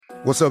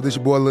What's up, this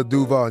your boy Lil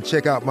Duval, and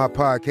check out my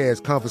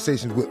podcast,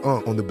 Conversations with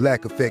Unc, on the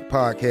Black Effect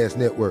Podcast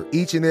Network.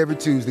 Each and every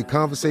Tuesday,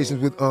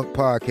 Conversations with Unc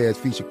podcast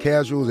feature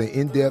casuals and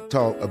in-depth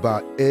talk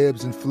about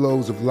ebbs and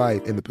flows of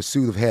life and the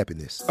pursuit of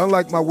happiness.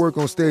 Unlike my work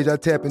on stage, I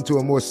tap into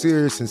a more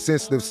serious and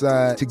sensitive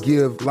side to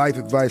give life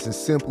advice and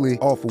simply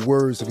offer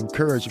words of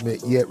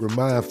encouragement, yet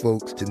remind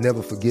folks to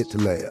never forget to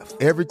laugh.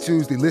 Every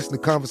Tuesday, listen to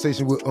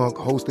Conversations with Unc,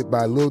 hosted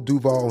by Lil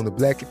Duval on the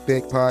Black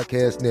Effect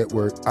Podcast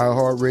Network,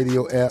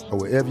 iHeartRadio app, or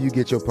wherever you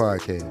get your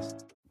podcasts.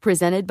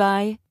 Presented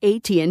by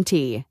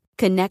AT&T.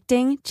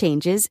 Connecting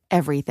changes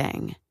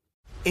everything.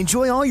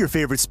 Enjoy all your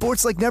favorite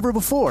sports like never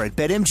before at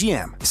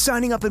BetMGM.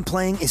 Signing up and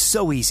playing is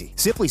so easy.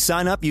 Simply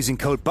sign up using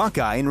code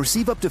Buckeye and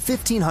receive up to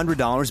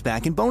 $1,500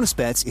 back in bonus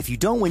bets if you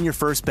don't win your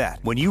first bet.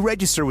 When you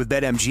register with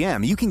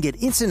BetMGM, you can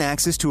get instant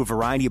access to a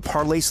variety of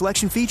parlay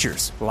selection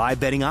features, live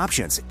betting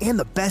options, and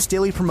the best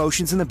daily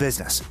promotions in the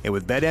business. And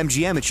with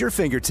BetMGM at your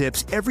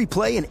fingertips, every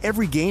play and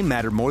every game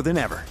matter more than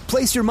ever.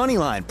 Place your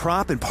moneyline,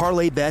 prop, and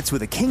parlay bets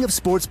with the king of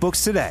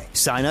sportsbooks today.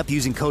 Sign up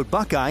using code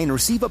Buckeye and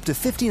receive up to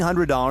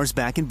 $1,500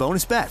 back in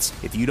bonus bets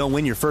if you don't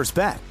win your first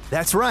bet.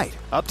 That's right,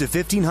 up to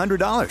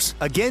 $1,500.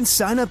 Again,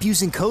 sign up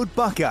using code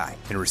Buckeye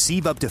and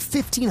receive up to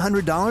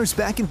 $1,500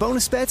 back in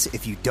bonus bets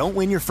if you don't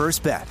win your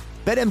first bet.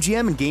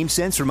 BetMGM and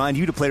GameSense remind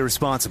you to play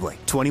responsibly.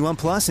 21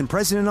 plus and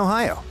present in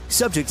Ohio.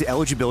 Subject to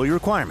eligibility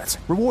requirements.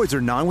 Rewards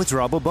are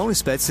non-withdrawable bonus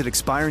bets that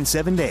expire in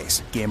 7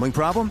 days. Gambling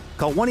problem?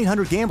 Call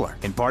 1-800-GAMBLER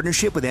in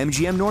partnership with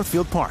MGM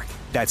Northfield Park.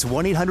 That's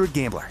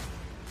 1-800-GAMBLER.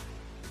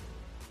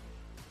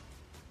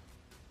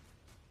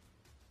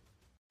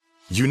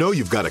 You know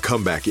you've got a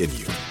comeback in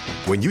you.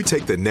 When you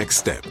take the next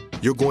step,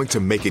 you're going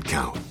to make it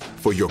count.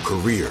 For your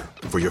career,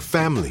 for your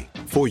family,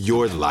 for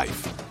your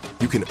life.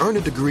 You can earn a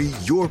degree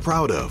you're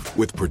proud of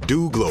with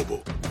Purdue Global.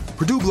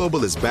 Purdue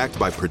Global is backed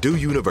by Purdue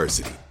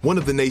University, one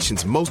of the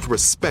nation's most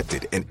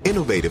respected and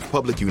innovative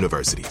public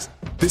universities.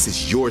 This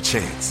is your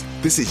chance.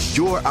 This is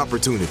your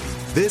opportunity.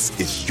 This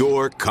is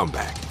your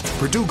comeback.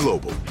 Purdue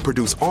Global,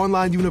 Purdue's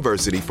online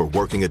university for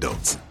working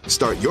adults.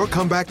 Start your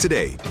comeback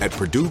today at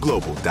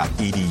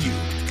purdueglobal.edu.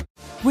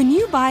 When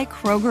you buy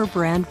Kroger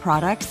brand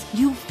products,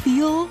 you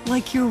feel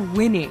like you're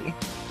winning.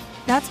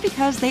 That's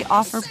because they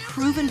offer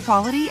proven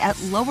quality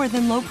at lower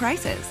than low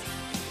prices.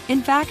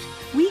 In fact,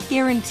 we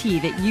guarantee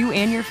that you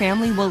and your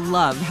family will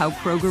love how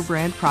Kroger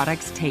brand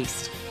products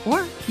taste,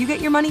 or you get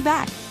your money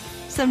back.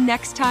 So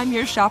next time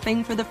you're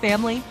shopping for the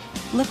family,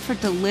 look for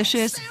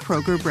delicious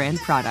Kroger brand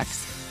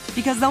products,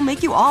 because they'll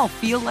make you all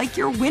feel like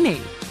you're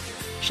winning.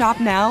 Shop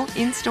now,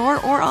 in-store,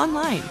 or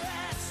online.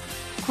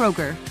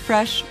 Kroger,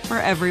 fresh for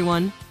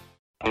everyone.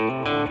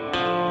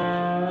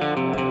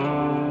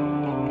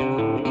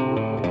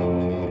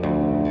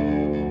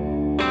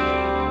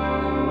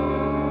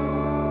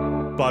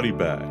 Body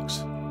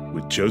Bags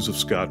with Joseph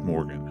Scott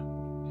Morgan.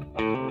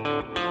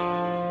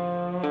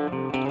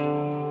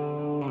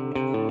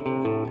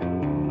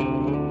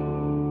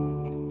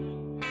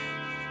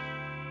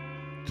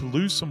 To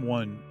lose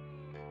someone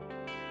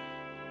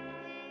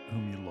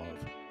whom you love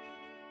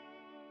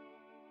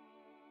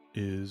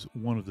is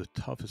one of the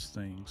toughest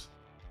things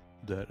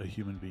that a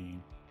human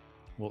being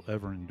will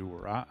ever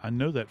endure. I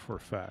know that for a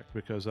fact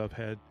because I've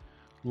had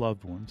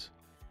loved ones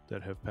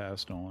that have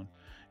passed on.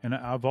 And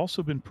I've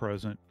also been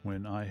present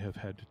when I have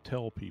had to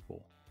tell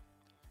people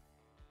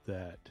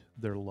that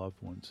their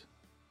loved ones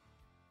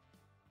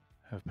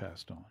have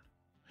passed on.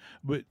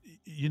 But,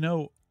 you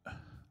know,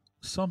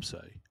 some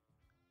say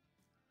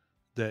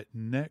that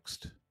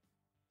next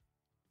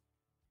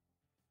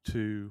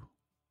to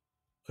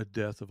a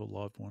death of a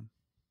loved one,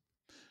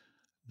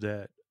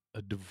 that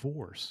a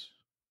divorce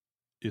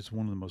is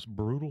one of the most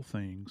brutal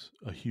things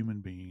a human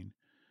being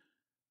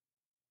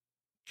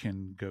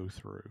can go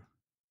through.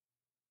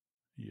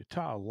 You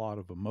tie a lot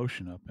of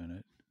emotion up in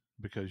it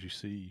because you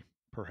see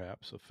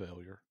perhaps a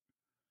failure.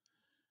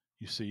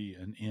 You see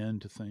an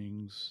end to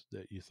things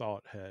that you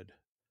thought had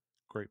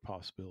great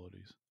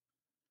possibilities.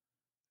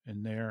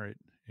 And there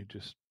it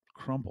just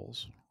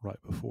crumbles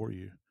right before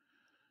you.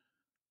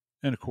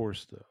 And of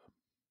course, the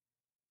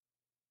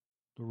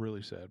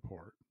really sad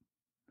part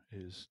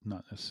is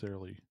not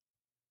necessarily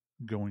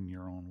going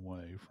your own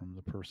way from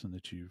the person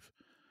that you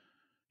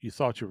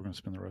thought you were going to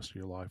spend the rest of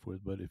your life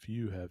with. But if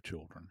you have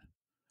children,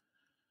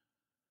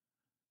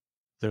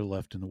 they're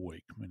left in the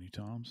wake many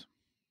times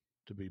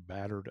to be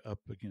battered up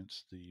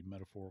against the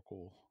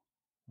metaphorical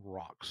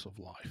rocks of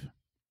life.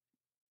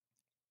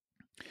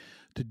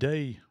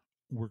 Today,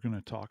 we're going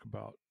to talk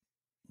about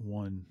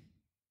one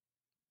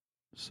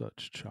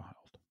such child.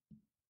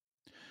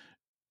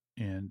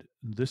 And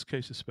this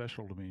case is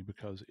special to me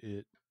because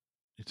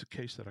it's a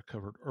case that I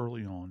covered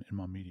early on in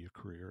my media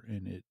career,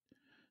 and it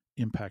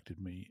impacted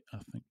me, I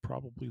think,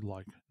 probably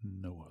like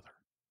no other.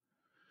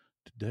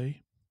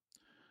 Today,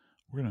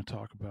 we're going to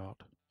talk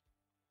about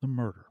the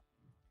murder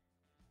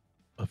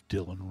of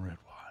Dylan Redwine.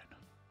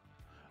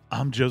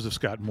 I'm Joseph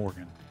Scott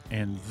Morgan,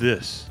 and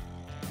this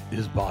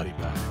is Body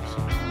Bags.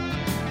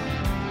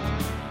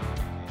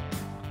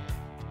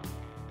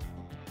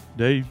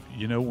 Dave,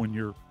 you know, when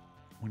you're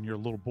a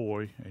little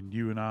boy and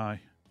you and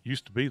I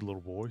used to be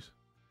little boys.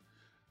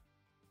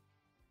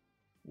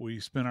 We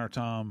spent our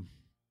time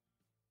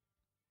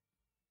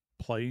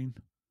playing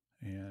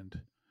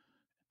and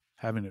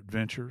having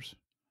adventures,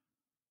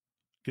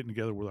 getting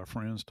together with our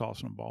friends,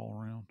 tossing a ball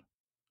around.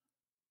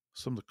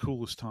 Some of the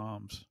coolest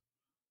times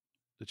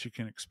that you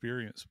can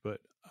experience.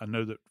 But I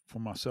know that for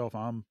myself,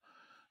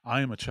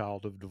 I am a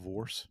child of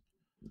divorce,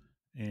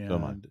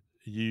 and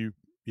you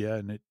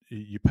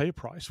pay a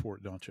price for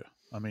it, don't you?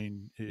 I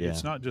mean,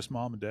 it's not just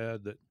mom and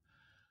dad that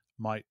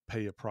might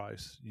pay a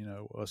price. You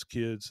know, us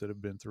kids that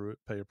have been through it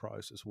pay a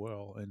price as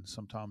well, and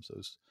sometimes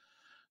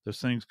those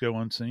things go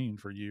unseen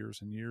for years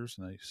and years,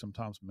 and they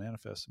sometimes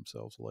manifest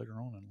themselves later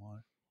on in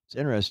life. It's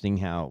interesting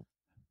how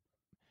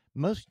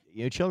most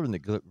children that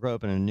grow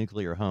up in a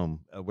nuclear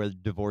home where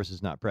divorce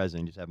is not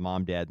present, just have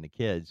mom, dad, and the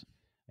kids,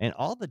 and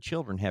all the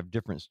children have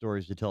different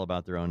stories to tell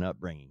about their own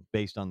upbringing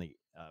based on the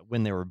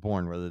when they were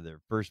born, whether they're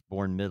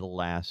firstborn, middle,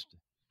 last,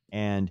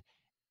 and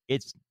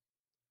it's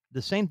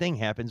the same thing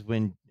happens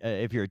when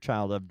if you're a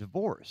child of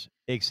divorce,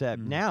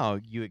 except now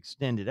you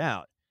extend it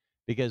out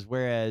because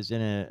whereas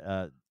in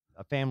a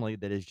family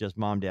that is just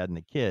mom, dad, and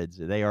the kids,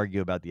 they argue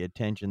about the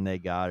attention they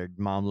got, or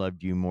mom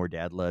loved you more,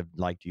 dad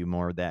liked you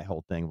more, that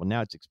whole thing. Well,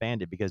 now it's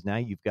expanded because now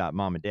you've got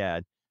mom and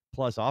dad,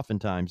 plus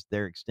oftentimes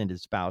their extended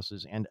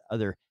spouses and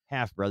other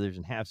half brothers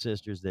and half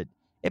sisters that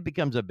it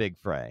becomes a big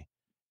fray.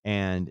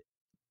 And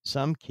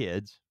some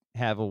kids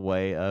have a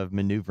way of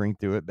maneuvering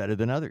through it better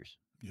than others.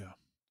 Yeah.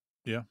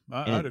 Yeah,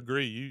 I'd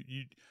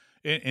agree.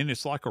 And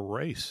it's like a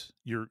race.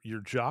 You're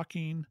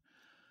jockeying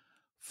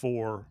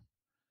for.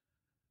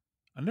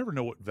 I never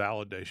know what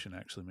validation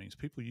actually means.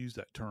 People use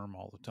that term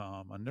all the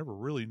time. I never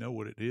really know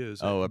what it is.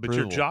 Oh, but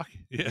you're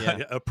jockeying.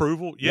 Yeah.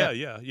 Approval.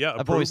 Yeah.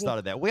 I've always thought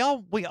of that. We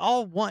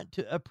all want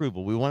to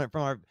approval. We want it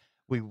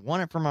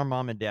from our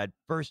mom and dad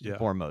first and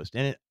foremost.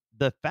 And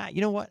the fact, you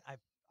know what?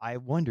 I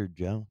wondered,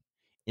 Joe,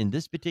 in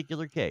this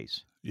particular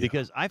case,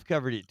 because I've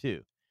covered it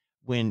too.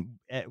 When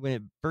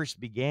it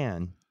first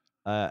began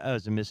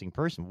as a missing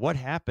person, what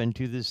happened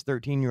to this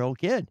 13-year-old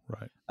kid?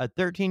 Right. A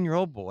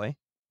 13-year-old boy,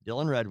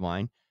 Dylan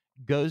Redwine,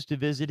 goes to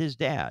visit his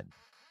dad.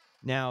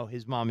 Now,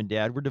 his mom and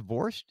dad were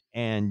divorced,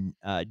 and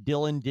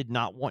Dylan did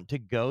not want to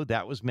go.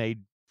 That was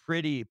made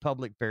pretty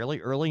public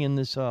fairly early in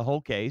this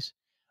whole case,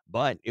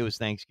 but it was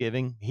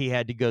Thanksgiving. He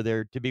had to go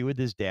there to be with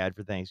his dad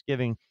for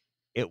Thanksgiving.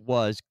 It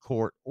was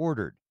court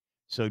ordered.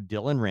 So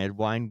Dylan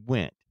Redwine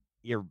went.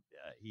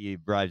 He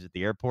arrives at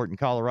the airport in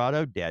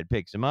Colorado. Dad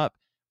picks him up.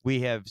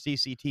 We have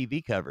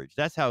CCTV coverage.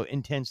 That's how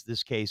intense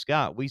this case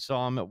got. We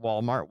saw him at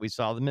Walmart. We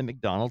saw them at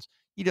McDonald's.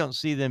 You don't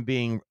see them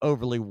being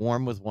overly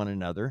warm with one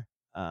another.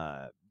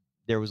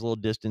 There was a little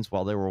distance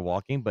while they were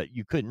walking, but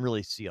you couldn't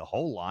really see a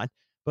whole lot.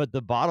 But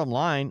the bottom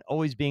line,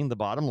 always being the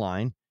bottom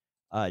line,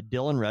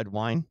 Dylan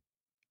Redwine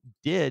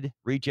did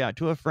reach out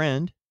to a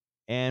friend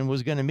and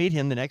was going to meet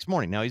him the next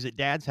morning. Now, he's at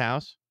Dad's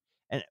house.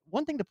 And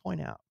one thing to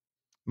point out,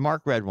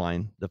 Mark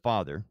Redwine, the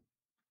father,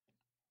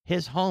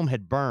 his home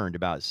had burned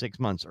about 6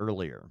 months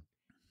earlier,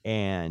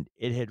 and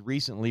it had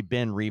recently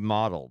been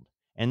remodeled.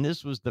 And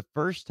this was the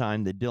first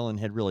time that Dylan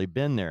had really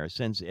been there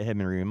since it had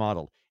been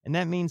remodeled. And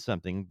that means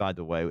something, by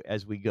the way,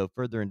 as we go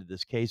further into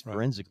this case,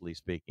 forensically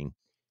speaking.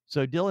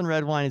 So Dylan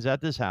Redwine is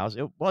at this house.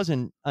 It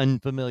wasn't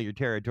unfamiliar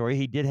territory.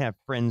 He did have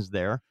friends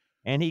there,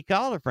 and he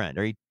called a friend,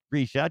 or he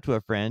reached out to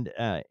a friend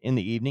in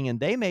the evening, and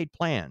they made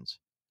plans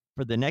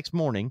for the next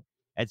morning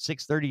at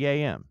 6:30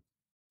 a.m.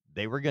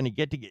 They were going to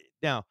get together.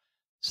 Now,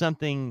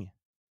 something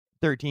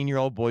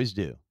 13-year-old boys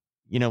do.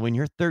 You know, when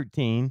you're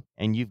 13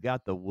 and you've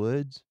got the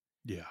woods,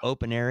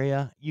 open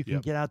area, you can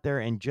get out there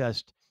and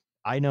just,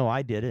 I know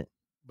I did it,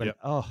 but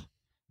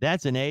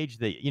that's an age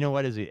that, you know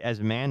what, as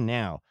a man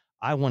now,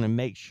 I wanted to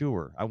make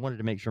sure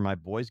my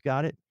boys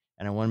got it,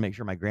 and I want to make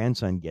sure my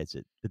grandson gets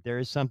it, that there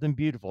is something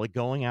beautiful like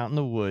going out in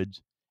the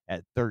woods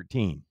at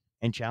 13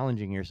 and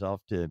challenging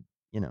yourself to,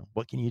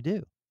 what can you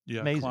do?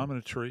 Yeah, amazing. Climbing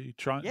a tree,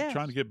 trying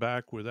to get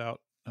back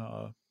without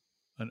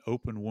an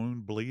open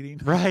wound bleeding.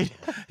 Right.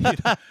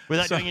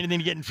 Without doing anything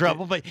to get in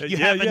trouble. But you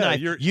have a knife.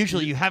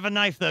 Usually you have a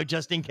knife, though,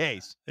 just in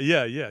case.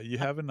 Yeah. You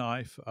have a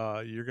knife.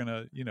 You're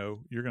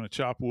gonna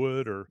chop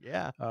wood or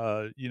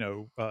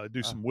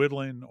do some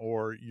whittling,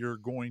 or you're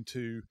going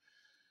to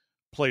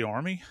play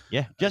army.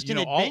 Yeah. Just an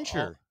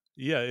adventure.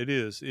 It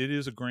is. It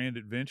is a grand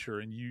adventure.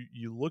 And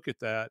you look at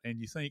that and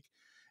you think,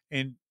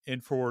 and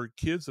for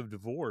kids of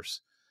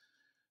divorce,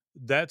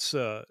 that's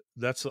the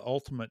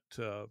ultimate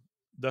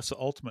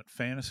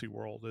fantasy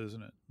world,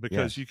 isn't it?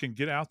 Because you can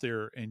get out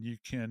there and you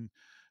can.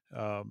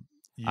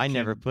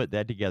 Never put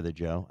that together,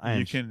 Joe.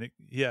 You can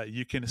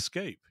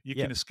escape. You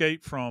can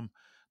escape from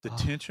the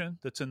tension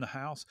that's in the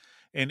house.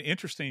 And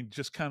interesting,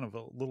 just kind of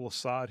a little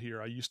aside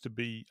here. I used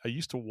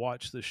to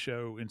watch this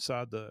show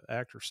inside the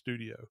actor's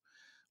studio,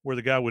 where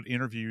the guy would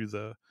interview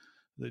the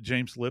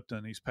James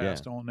Lipton. He's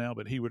passed on now,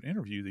 but he would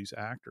interview these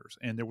actors.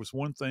 And there was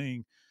one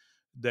thing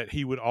that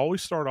he would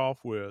always start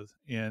off with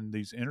in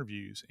these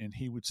interviews, and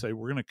he would say,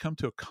 we're going to come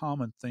to a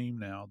common theme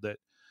now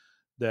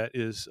that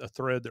is a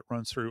thread that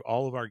runs through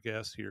all of our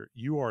guests here.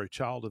 You are a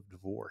child of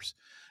divorce.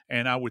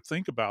 And I would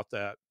think about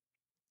that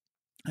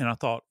And I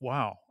thought,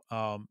 wow,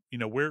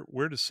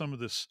 where does some of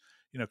this,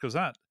 because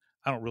I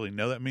don't really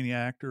know that many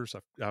actors.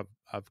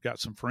 I've got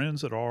some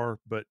friends that are,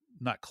 but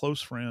not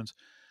close friends.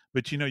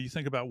 But you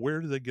think about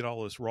where do they get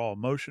all this raw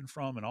emotion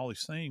from and all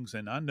these things.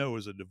 And I know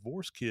as a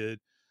divorced kid,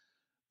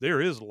 there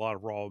is a lot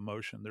of raw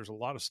emotion. There's a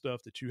lot of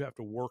stuff that you have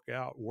to work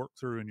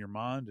through in your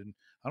mind. And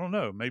I don't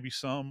know, maybe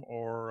some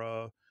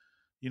are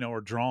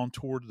drawn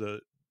toward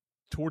the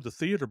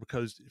theater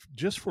because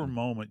just for a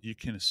moment you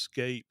can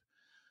escape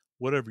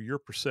whatever your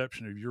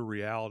perception of your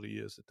reality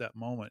is at that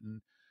moment.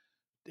 And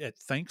at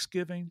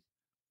Thanksgiving,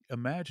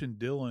 imagine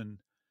Dylan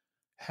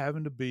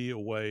having to be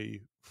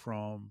away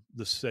from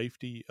the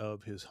safety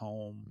of his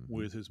home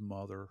with his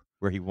mother,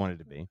 where he wanted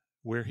to be.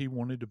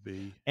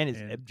 And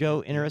it's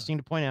Joe, interesting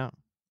to point out,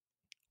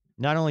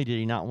 not only did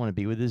he not want to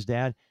be with his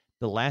dad,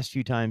 the last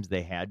few times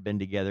they had been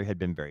together had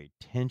been very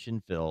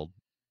tension filled,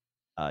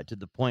 to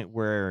the point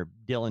where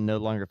Dylan no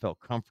longer felt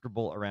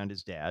comfortable around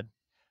his dad.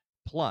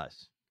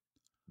 Plus,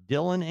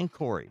 Dylan and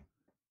Corey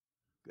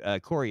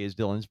is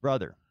Dylan's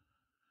brother.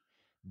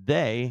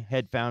 They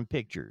had found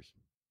pictures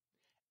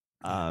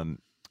on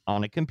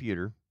a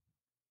computer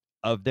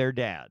of their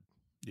dad.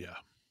 Yeah.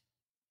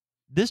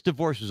 This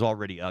divorce was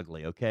already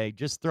ugly, okay?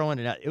 Just throwing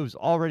it out. It was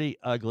already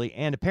ugly.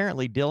 And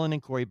apparently Dylan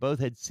and Corey both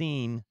had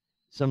seen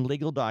some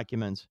legal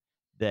documents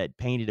that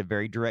painted a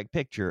very direct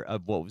picture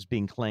of what was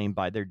being claimed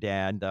by their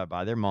dad,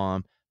 by their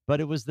mom.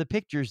 But it was the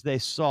pictures they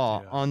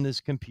saw on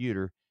this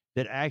computer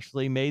that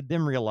actually made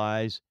them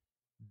realize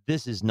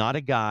this is not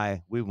a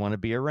guy we want to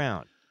be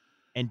around.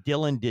 And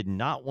Dylan did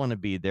not want to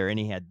be there. And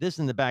he had this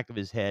in the back of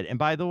his head. And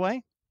by the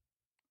way,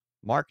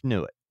 Mark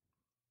knew it.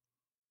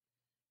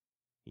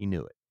 He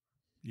knew it.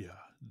 Yeah.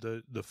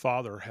 The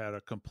father had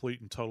a complete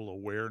and total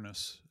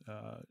awareness.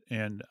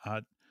 And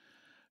I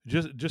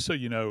just so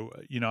you know,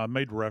 I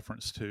made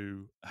reference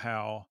to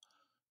how,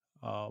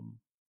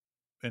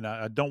 and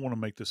I don't want to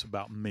make this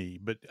about me,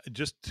 but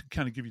just to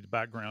kind of give you the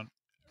background,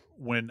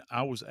 when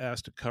I was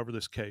asked to cover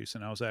this case,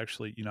 and I was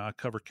actually, I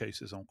cover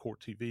cases on Court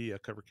TV, I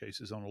cover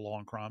cases on the Law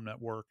and Crime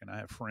Network, and I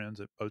have friends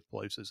at both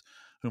places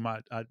whom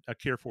I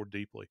care for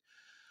deeply,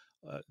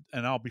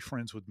 and I'll be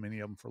friends with many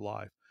of them for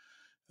life.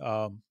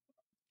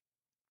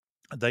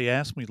 They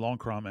asked me, Law and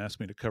Crime asked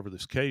me to cover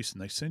this case,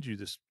 and they send you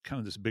this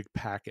big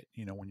packet,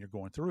 when you're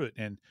going through it,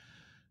 and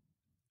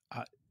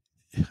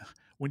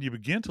when you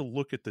begin to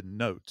look at the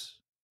notes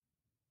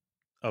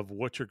of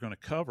what you're going to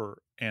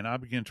cover, and I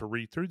begin to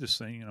read through this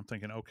thing, and I'm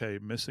thinking, okay,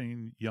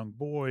 missing young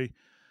boy,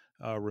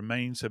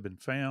 remains have been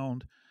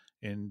found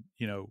in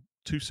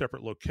 2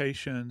 separate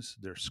locations.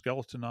 They're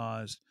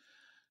skeletonized.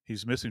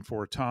 He's missing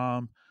for a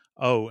time.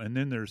 Oh, and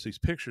then there's these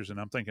pictures, and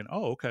I'm thinking,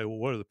 oh, okay, well,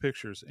 what are the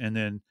pictures? And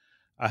then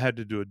I had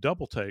to do a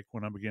double take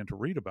when I began to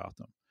read about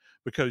them,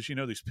 because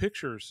these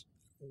pictures,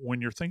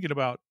 when you're thinking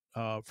about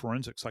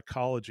forensic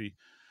psychology,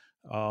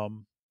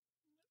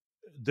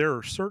 there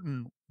are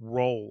certain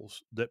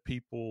roles that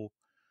people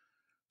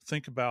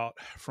think about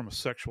from a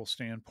sexual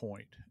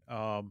standpoint.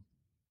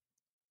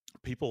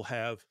 People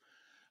have,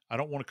 I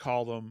don't want to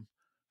call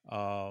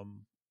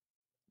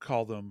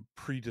them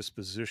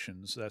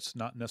predispositions. That's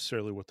not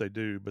necessarily what they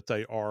do, but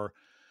they are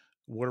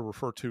what are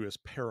referred to as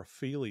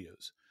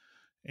paraphilias.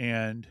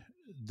 And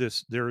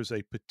there is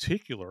a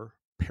particular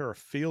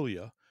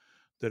paraphilia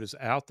that is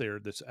out there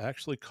that's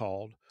actually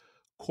called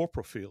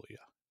corporophilia.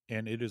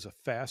 And it is a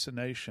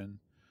fascination.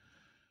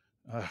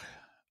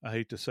 I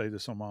hate to say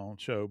this on my own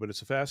show, but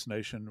it's a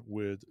fascination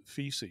with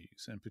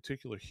feces, in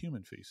particular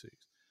human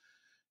feces.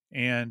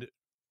 And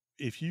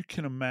if you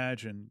can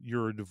imagine,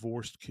 you're a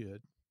divorced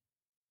kid,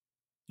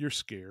 you're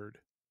scared,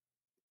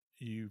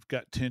 you've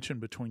got tension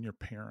between your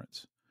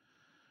parents,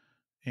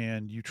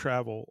 and you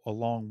travel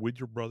along with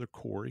your brother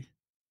Corey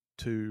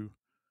to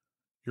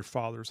your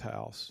father's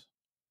house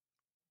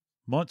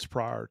months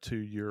prior to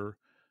your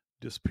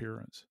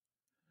disappearance,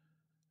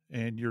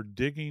 and you're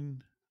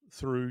digging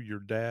through your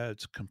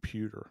dad's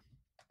computer,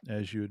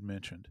 as you had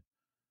mentioned,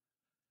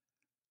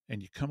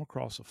 and you come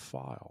across a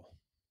file,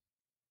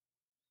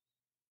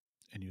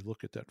 and you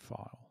look at that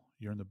file.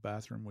 You're in the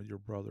bathroom with your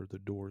brother, the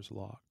door is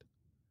locked,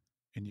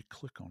 and you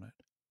click on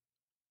it,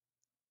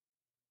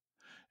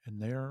 and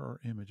there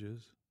are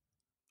images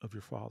of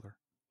your father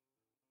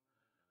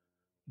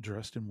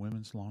dressed in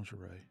women's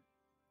lingerie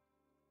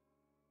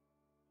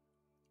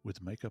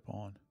with makeup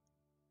on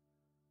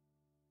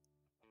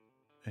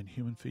and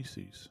human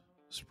feces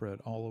spread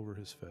all over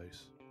his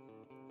face,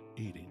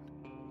 eating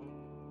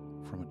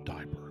from a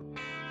diaper.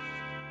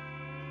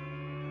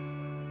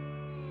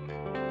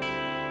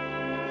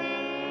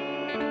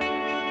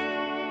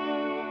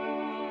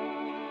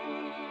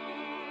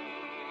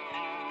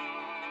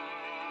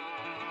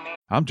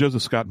 I'm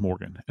Joseph Scott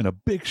Morgan, and a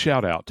big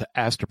shout out to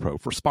Astapro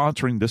for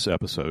sponsoring this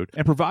episode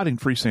and providing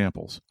free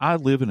samples. I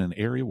live in an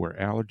area where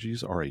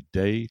allergies are a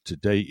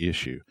day-to-day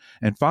issue,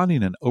 and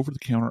finding an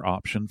over-the-counter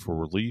option for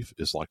relief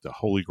is like the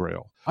holy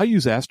grail. I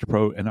use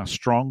Astapro, and I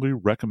strongly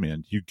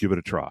recommend you give it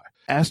a try.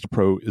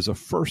 Astapro is a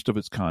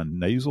first-of-its-kind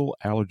nasal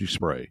allergy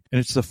spray, and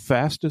it's the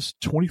fastest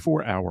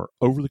 24-hour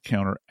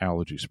over-the-counter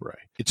allergy spray.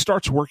 It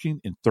starts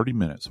working in 30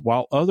 minutes,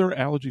 while other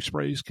allergy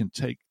sprays can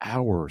take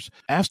hours.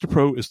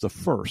 Astapro is the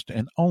first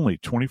and only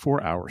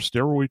 24-hour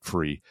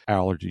steroid-free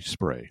allergy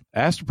spray.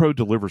 Astapro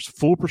delivers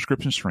full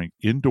prescription strength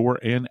indoor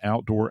and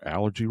outdoor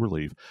allergy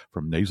relief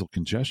from nasal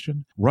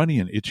congestion, runny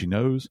and itchy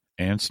nose,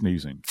 and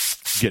sneezing.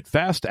 Get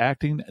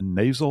fast-acting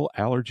nasal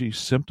allergy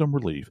symptom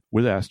relief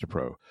with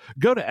Astapro.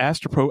 Go to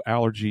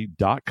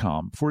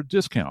astaproallergy.com for a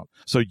discount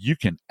so you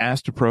can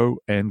Astapro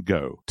and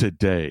go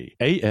today.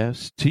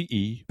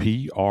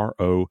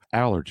 ASTEPRO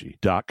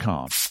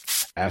allergy.com.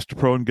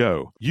 Astapro and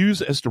Go.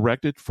 Use as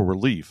directed for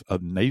relief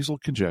of nasal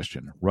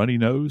congestion, runny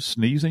nose,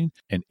 sneezing,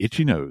 and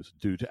itchy nose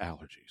due to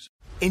allergies.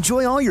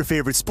 Enjoy all your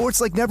favorite sports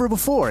like never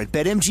before at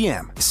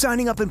BetMGM.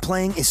 Signing up and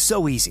playing is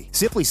so easy.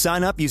 Simply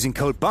sign up using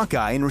code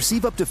Buckeye and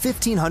receive up to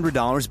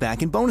 $1,500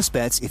 back in bonus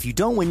bets if you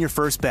don't win your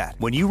first bet.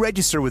 When you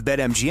register with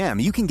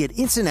BetMGM, you can get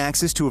instant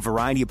access to a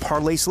variety of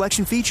parlay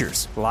selection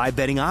features, live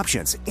betting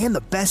options, and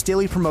the best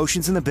daily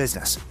promotions in the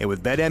business. And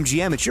with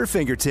BetMGM at your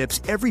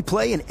fingertips, every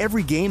play and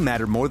every game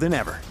matter more than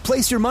ever.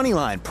 Place your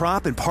moneyline,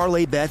 prop, and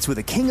parlay bets with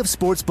the king of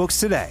sportsbooks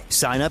today.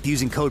 Sign up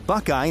using code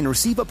Buckeye and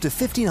receive up to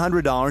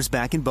 $1,500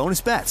 back in bonus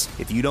bets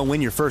if you don't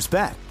win your first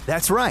bet.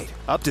 That's right,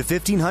 up to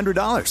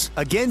 $1,500.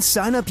 Again,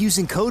 sign up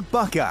using code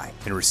Buckeye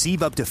and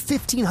receive up to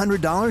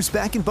 $1,500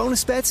 back in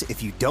bonus bets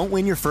if you don't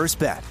win your first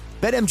bet.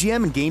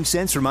 BetMGM and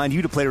GameSense remind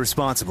you to play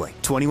responsibly.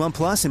 21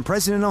 plus and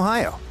present in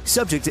Ohio.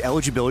 Subject to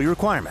eligibility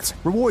requirements.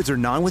 Rewards are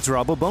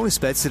non-withdrawable bonus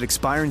bets that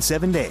expire in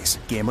 7 days.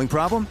 Gambling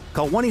problem?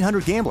 Call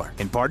 1-800-GAMBLER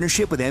in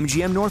partnership with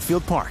MGM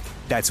Northfield Park.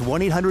 That's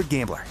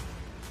 1-800-GAMBLER.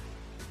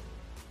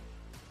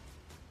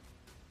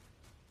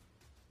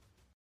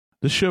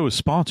 This show is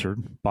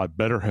sponsored by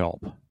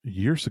BetterHelp.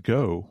 Years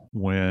ago,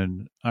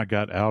 when I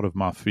got out of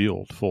my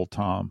field full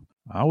time,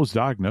 I was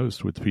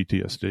diagnosed with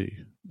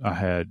PTSD. I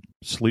had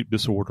sleep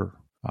disorder.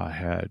 I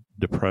had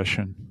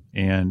depression.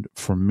 And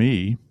for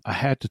me, I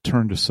had to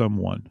turn to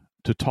someone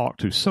to talk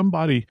to,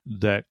 somebody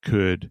that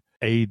could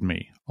aid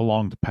me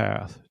along the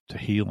path to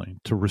healing,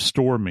 to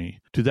restore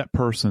me to that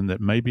person that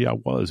maybe I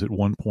was at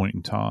one point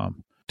in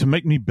time, to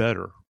make me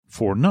better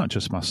for not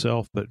just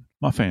myself, but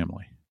my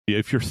family.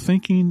 If you're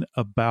thinking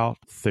about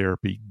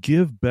therapy,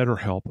 give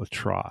BetterHelp a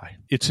try.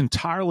 It's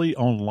entirely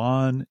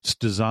online. It's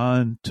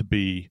designed to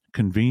be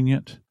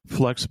convenient,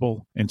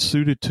 flexible, and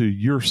suited to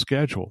your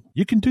schedule.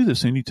 You can do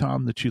this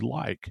anytime that you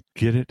like.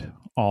 Get it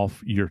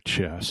off your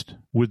chest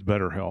with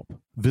BetterHelp.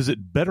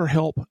 Visit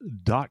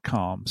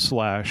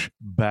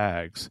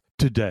BetterHelp.com/bags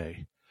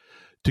today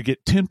to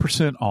get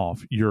 10%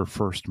 off your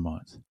first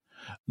month.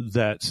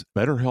 That's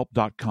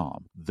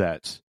BetterHelp.com.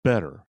 That's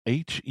better,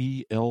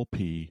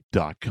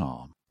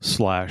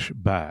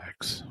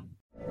 HELP.com/bags.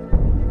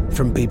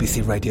 From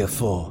BBC Radio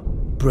 4,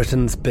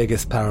 Britain's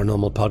biggest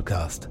paranormal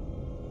podcast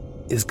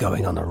is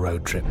going on a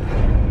road trip.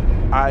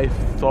 I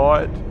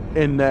thought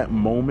in that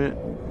moment,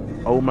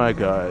 oh my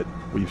God,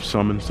 we've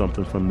summoned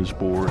something from this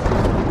board.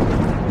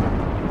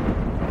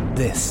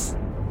 This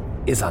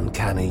is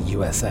Uncanny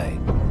USA.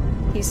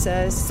 He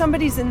says,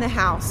 somebody's in the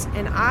house,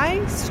 and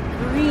I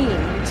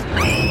screamed.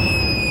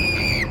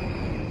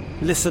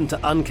 Listen to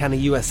Uncanny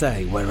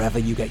USA wherever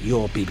you get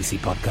your BBC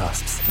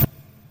podcasts,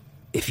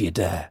 if you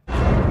dare.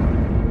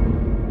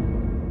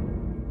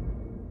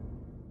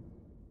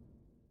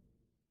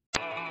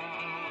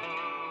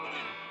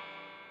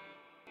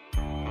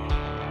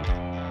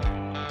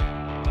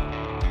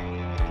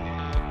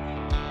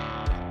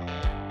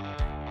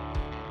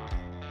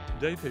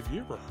 Dave, have you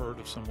ever heard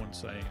of someone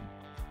saying,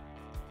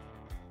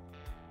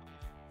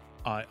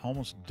 I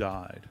almost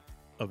died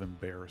of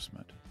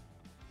embarrassment?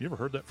 You ever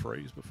heard that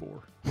phrase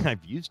before?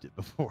 I've used it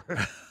before.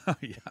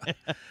 Yeah,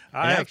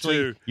 I have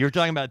too. You were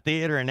talking about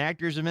theater and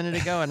actors a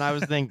minute ago, and I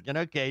was thinking,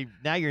 okay,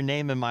 now you're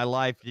naming my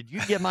life. Did you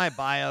get my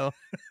bio?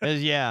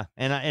 'Cause, yeah,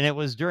 and it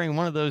was during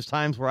one of those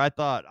times where I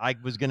thought I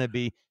was going to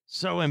be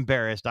so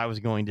embarrassed I was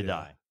going to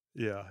die.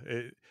 Yeah,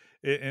 and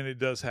it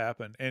does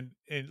happen. And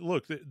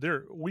look,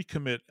 we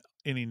commit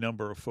any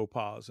number of faux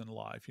pas in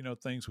life. You know,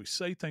 things we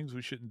say, things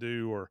we shouldn't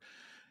do, or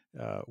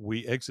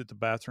we exit the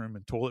bathroom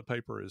and toilet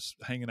paper is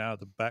hanging out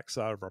of the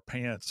backside of our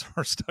pants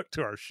or stuck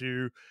to our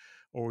shoe,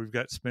 or we've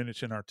got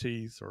spinach in our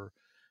teeth, or,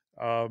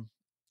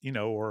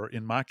 or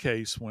in my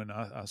case, when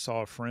I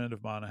saw a friend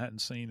of mine I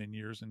hadn't seen in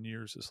years and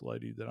years, this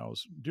lady that I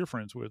was dear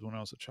friends with when I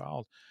was a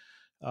child.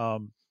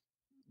 And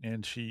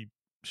she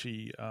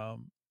I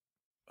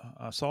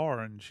saw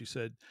her and she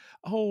said,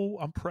 "Oh,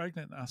 I'm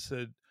pregnant." And I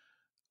said,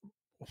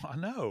 well, "I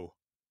know."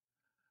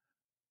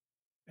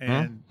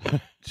 And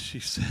she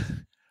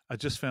said, "I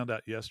just found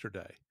out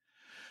yesterday."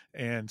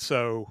 And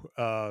so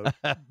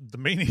the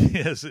meaning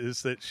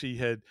is that she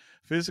had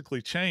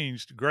physically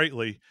changed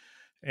greatly,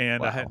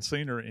 and Wow. I hadn't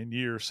seen her in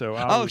years. So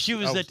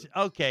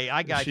okay,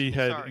 I got she you.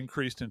 had Sorry.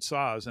 increased in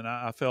size, and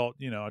I felt,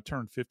 I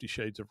turned 50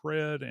 shades of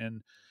red,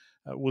 and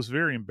was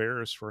very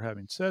embarrassed for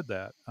having said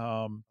that.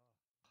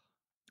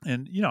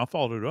 And I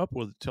followed it up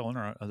with telling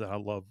her that I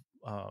love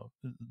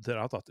that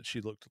I thought that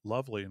she looked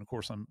lovely, and of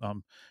course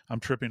I'm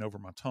tripping over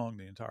my tongue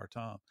the entire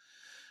time.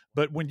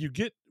 But when you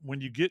get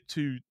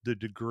to the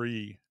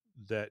degree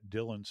that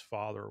Dylan's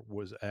father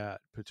was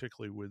at,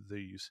 particularly with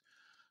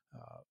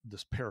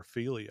this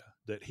paraphilia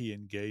that he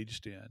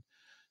engaged in,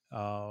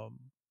 um,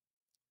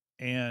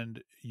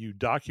 and you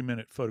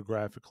document it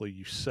photographically,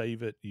 you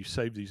save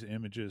these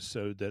images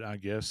so that I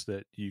guess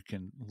that you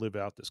can live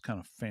out this kind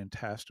of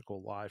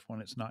fantastical life when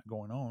it's not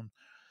going on,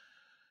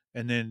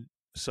 and then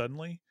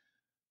suddenly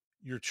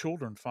your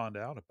children find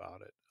out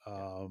about it.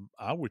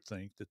 I would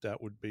think that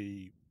that would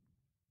be,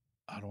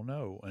 I don't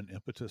know, an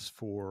impetus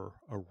for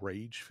a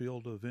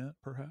rage-filled event,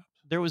 perhaps.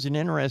 There was an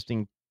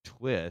interesting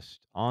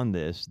twist on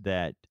this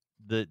that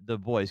the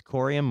boys,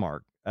 Corey and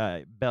Mark,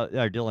 or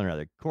Dylan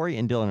rather, Corey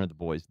and Dylan are the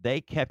boys.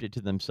 They kept it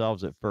to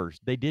themselves at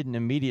first. They didn't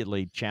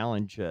immediately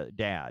challenge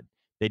Dad.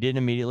 They didn't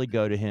immediately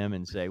go to him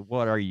and say,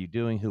 "What are you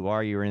doing? Who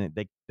are you?" Or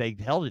anything. They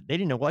held it. They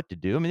didn't know what to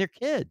do. I mean, they're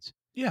kids.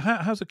 Yeah,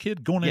 how's a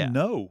kid going to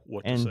know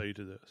what to say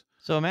to this?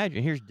 So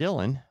imagine, here's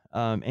Dylan.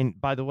 And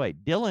by the way,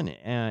 Dylan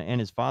and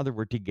his father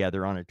were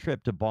together on a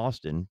trip to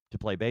Boston to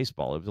play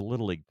baseball. It was a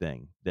Little League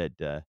thing that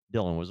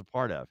Dylan was a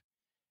part of.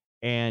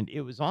 And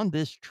it was on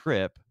this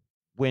trip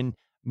when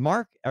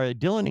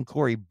Dylan and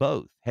Corey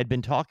both had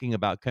been talking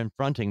about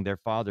confronting their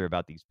father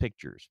about these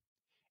pictures.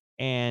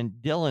 And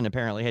Dylan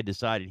apparently had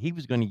decided he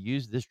was going to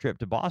use this trip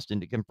to Boston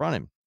to confront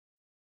him.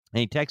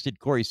 And he texted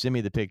Corey, "Send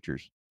me the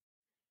pictures."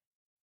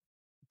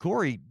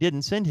 Corey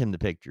didn't send him the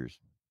pictures.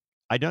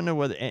 I don't know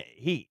whether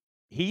he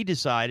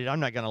decided,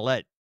 I'm not going to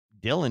let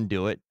Dylan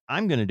do it.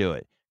 I'm going to do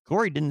it.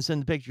 Corey didn't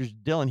send the pictures to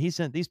Dylan. He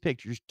sent these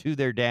pictures to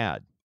their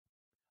dad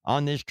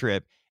on this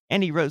trip.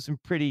 And he wrote some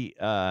pretty,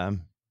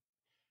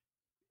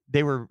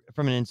 they were,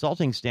 from an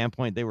insulting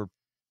standpoint, they were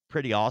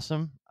pretty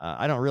awesome.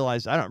 I don't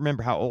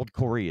remember how old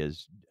Corey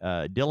is.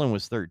 Dylan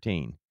was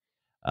 13.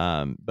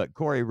 But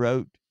Corey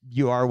wrote,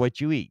 "You are what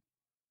you eat,"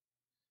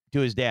 to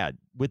his dad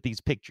with these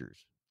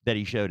pictures that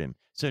he showed him.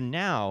 So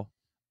now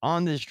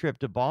on this trip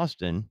to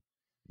Boston,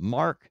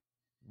 Mark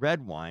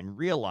Redwine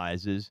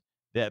realizes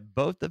that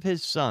both of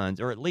his sons,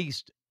 or at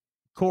least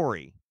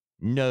Corey,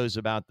 knows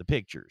about the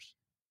pictures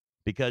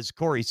because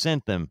Corey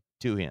sent them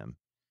to him.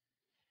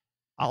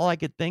 All I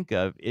could think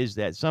of is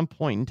that at some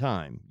point in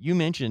time, you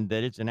mentioned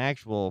that it's an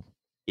actual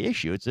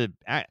issue.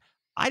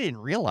 I didn't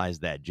realize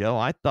that, Joe.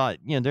 I thought,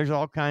 there's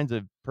all kinds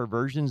of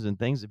perversions and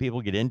things that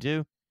people get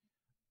into,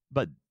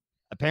 but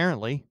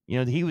apparently,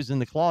 he was in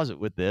the closet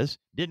with this,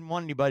 didn't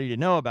want anybody to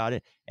know about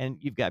it. And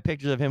you've got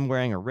pictures of him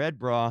wearing a red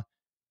bra,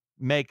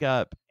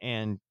 makeup,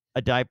 and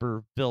a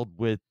diaper filled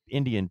with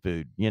Indian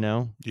food,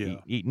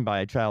 eaten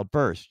by a child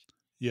first.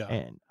 Yeah.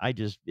 And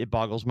it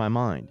boggles my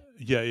mind.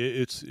 Yeah,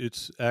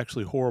 it's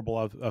actually horrible.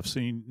 I've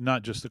seen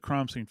not just the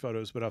crime scene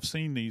photos, but I've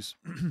seen these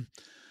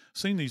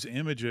these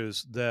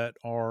images that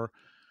are,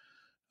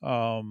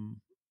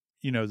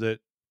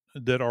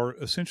 that are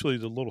essentially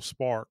the little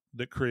spark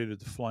that created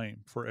the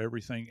flame for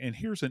everything. And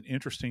here's an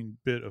interesting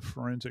bit of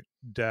forensic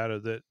data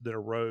that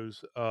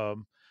arose,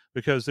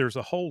 because there's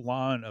a whole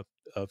line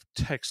of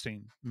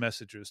texting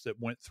messages that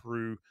went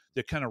through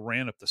that kind of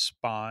ran up the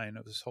spine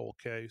of this whole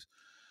case.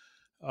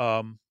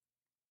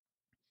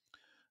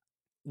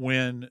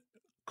 When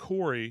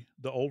Corey,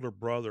 the older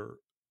brother,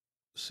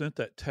 sent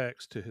that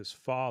text to his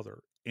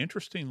father,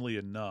 interestingly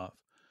enough,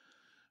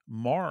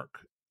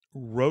 Mark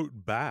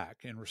wrote back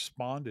and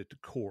responded to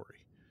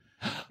Corey.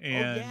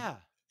 And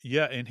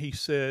and he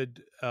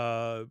said,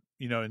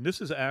 and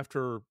this is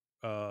after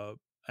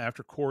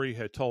Corey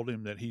had told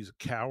him that he's a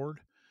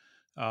coward,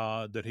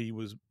 that he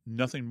was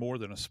nothing more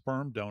than a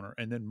sperm donor.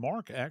 And then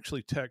Mark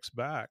actually texts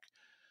back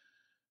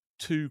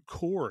to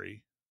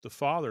Corey, the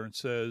father, and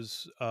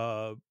says,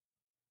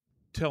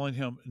 telling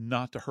him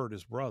not to hurt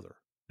his brother.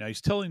 Now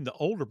he's telling the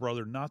older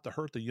brother not to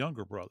hurt the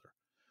younger brother.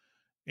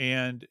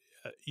 And,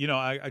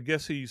 I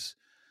guess he's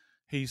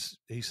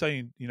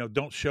saying,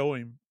 don't show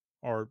him,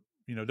 or,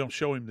 don't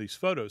show him these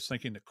photos,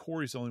 thinking that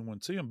Corey's the only one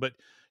to see them. But,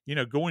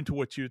 going to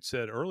what you had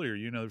said earlier,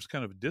 there's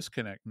kind of a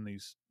disconnect in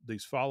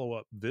these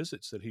follow-up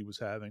visits that he was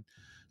having.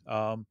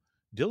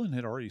 Dylan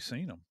had already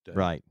seen them. Dave.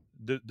 Right.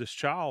 This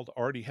child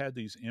already had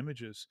these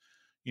images,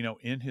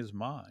 in his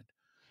mind.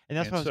 And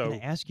that's what I was going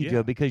to ask you,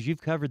 Joe, because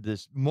you've covered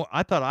this more.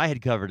 I thought I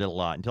had covered it a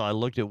lot until I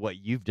looked at what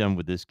you've done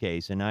with this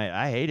case. And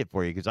I hate it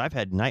for you because I've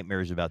had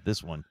nightmares about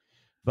this one.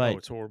 But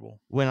it's horrible.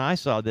 When I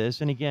saw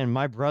this, and again,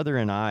 my brother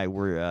and I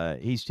were,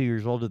 he's 2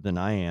 years older than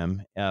I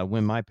am,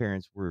 when my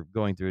parents were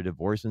going through a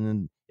divorce. And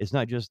then it's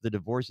not just the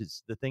divorce,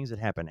 it's the things that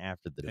happen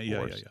after the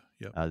divorce.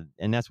 Yeah.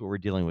 And that's what we're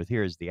dealing with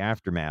here is the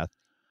aftermath.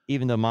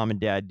 Even though mom and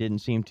dad didn't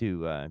seem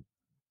to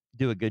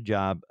do a good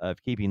job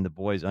of keeping the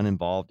boys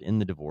uninvolved in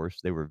the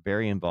divorce. They were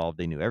very involved.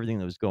 They knew everything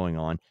that was going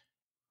on.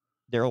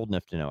 They're old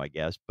enough to know, I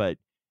guess. But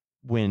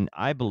when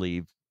I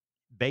believe,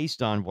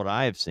 based on what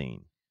I have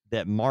seen,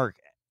 that Mark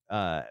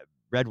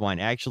Redwine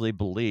actually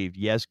believed,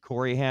 yes,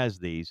 Corey has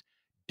these.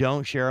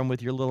 Don't share them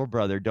with your little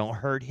brother. Don't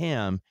hurt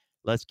him.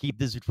 Let's keep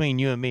this between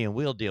you and me, and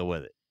we'll deal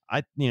with it.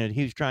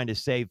 He was trying to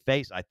save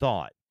face, I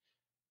thought.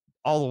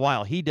 all the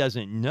while, he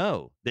doesn't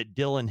know that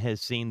Dylan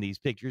has seen these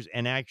pictures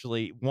and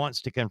actually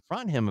wants to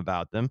confront him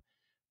about them.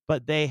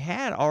 But they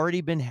had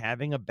already been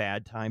having a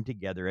bad time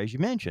together, as you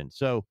mentioned.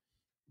 So,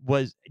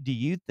 do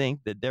you think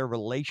that their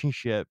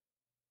relationship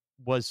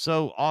was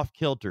so off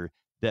kilter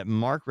that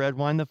Mark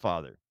Redwine, the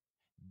father,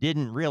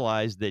 didn't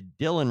realize that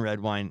Dylan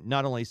Redwine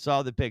not only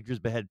saw the pictures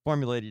but had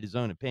formulated his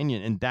own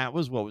opinion, and that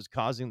was what was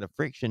causing the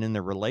friction in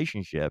the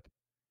relationship?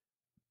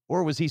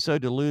 Or was he so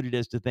deluded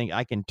as to think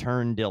I can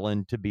turn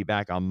Dylan to be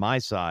back on my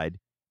side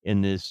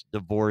in this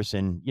divorce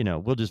and,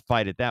 we'll just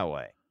fight it that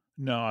way?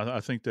 No, I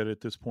think that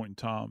at this point in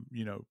time,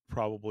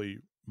 probably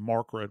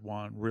Mark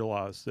Redwine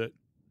realized that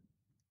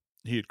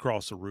he had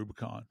crossed the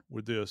Rubicon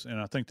with this.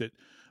 And I think that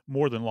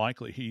more than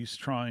likely he's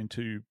trying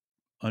to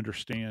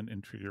understand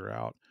and figure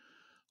out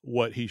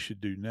what he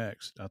should do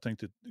next. I think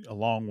that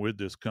along with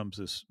this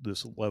comes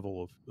this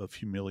level of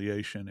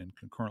humiliation and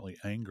concurrently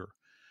anger.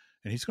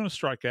 And he's going to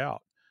strike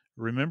out.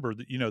 Remember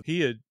that,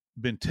 he had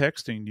been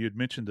texting, you had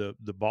mentioned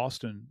the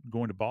Boston,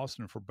 going to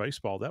Boston for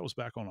baseball. That was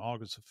back on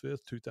August the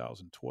 5th,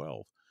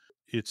 2012.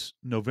 It's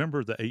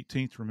November the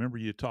 18th. Remember,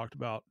 you talked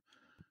about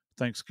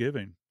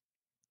Thanksgiving.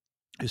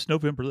 It's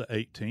November the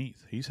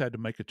 18th. He's had to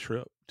make a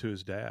trip to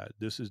his dad.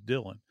 This is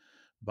Dylan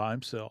by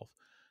himself.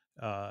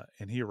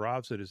 And he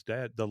arrives at his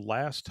dad. The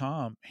last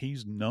time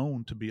he's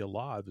known to be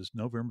alive is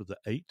November the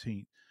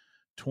 18th,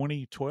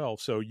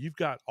 2012. So you've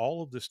got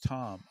all of this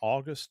time,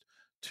 August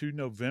to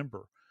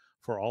November,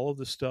 for all of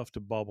this stuff to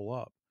bubble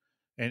up.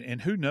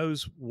 And who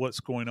knows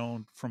what's going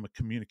on from a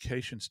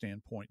communication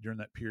standpoint during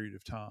that period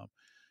of time.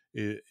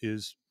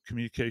 Is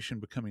communication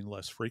becoming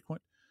less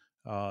frequent?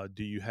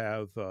 Do you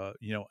have,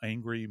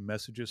 angry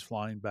messages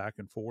flying back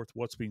and forth?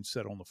 What's being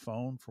said on the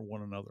phone for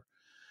one another?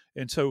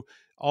 And so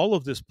all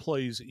of this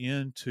plays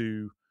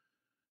into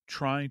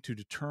trying to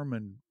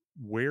determine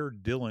where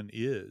Dylan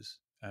is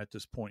at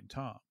this point in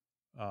time.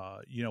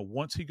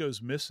 Once he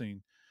goes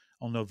missing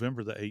on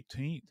November the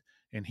 18th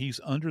and he's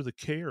under the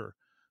care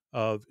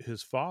of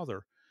his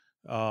father,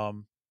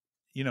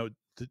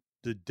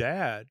 the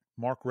dad,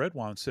 Mark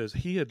Redwine, says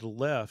he had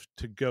left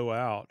to go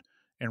out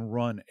and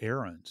run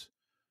errands.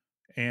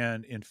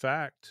 And in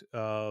fact,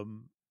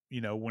 when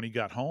he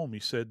got home,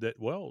 he said that,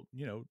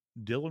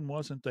 Dylan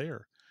wasn't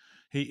there.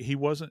 He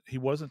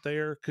wasn't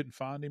there. Couldn't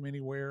find him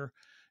anywhere,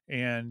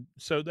 and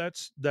so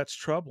that's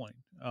troubling.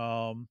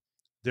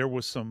 There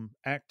was some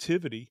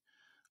activity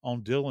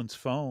on Dylan's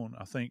phone.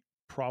 I think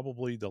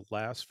probably the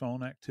last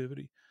phone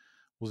activity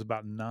was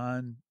about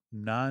 9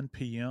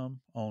 p.m.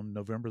 on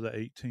November the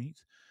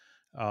 18th.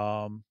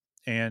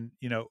 And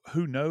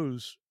who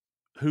knows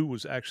who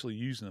was actually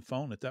using the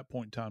phone at that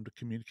point in time to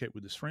communicate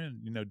with his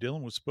friend.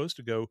 Dylan was supposed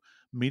to go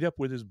meet up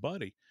with his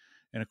buddy,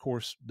 and of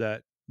course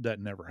that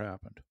never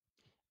happened.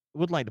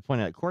 Would like to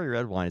point out Corey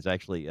Redwine is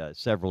actually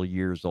several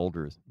years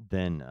older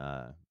than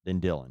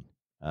Dylan.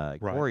 Right.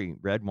 Corey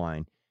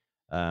Redwine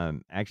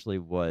actually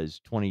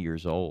was 20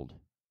 years old,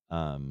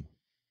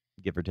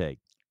 give or take,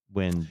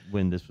 when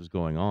this was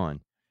going on.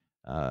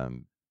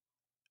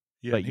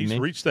 Yeah, he's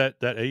reached that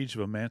age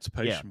of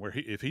emancipation where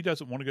if he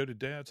doesn't want to go to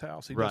dad's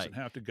house, he Right. doesn't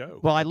have to go.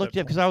 Well, I looked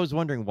up because I was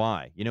wondering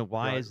why.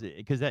 Why Right. is it?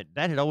 Because that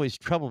had always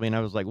troubled me, and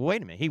I was like, well,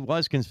 wait a minute, he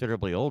was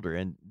considerably older,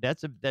 and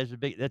that's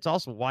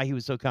also why he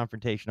was so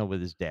confrontational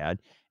with his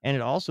dad, and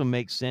it also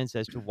makes sense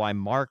as to why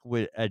Mark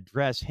would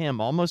address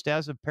him almost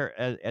as a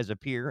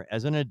peer,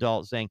 as an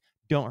adult, saying,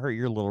 "Don't hurt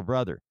your little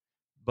brother."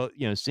 But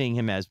seeing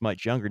him as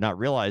much younger, not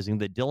realizing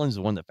that Dylan's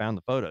the one that found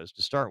the photos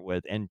to start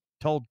with and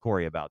told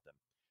Corey about them.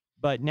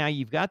 But now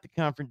you've got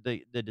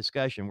the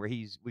discussion where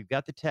we've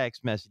got the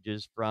text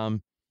messages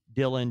from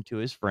Dylan to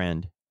his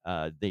friend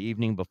the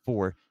evening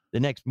before. The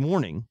next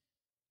morning,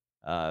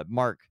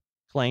 Mark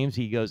claims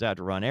he goes out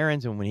to run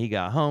errands, and when he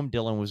got home,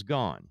 Dylan was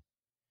gone.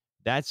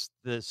 That's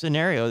the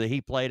scenario that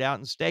he played out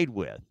and stayed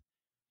with.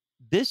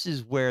 This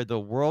is where the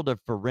world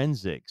of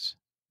forensics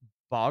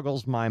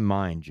boggles my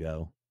mind,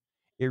 Joe.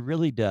 It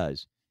really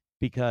does,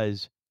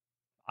 because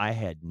I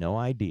had no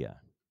idea.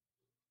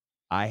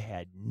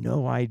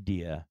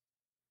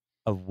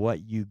 Of what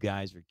you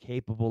guys are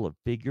capable of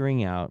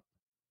figuring out,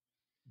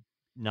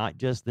 not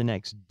just the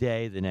next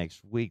day, the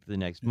next week, the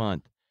next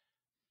month,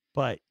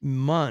 but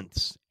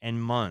months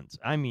and months.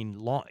 I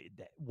mean,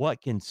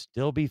 what can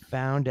still be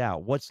found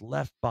out, what's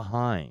left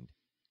behind.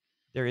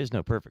 There is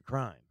no perfect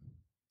crime.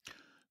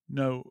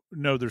 No,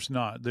 there's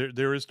not.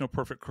 There is no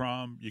perfect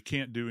crime. You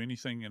can't do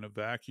anything in a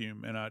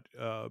vacuum. And I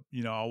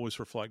always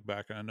reflect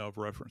back. I know I've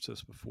referenced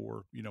this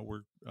before.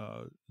 We're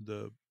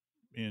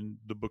in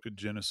the book of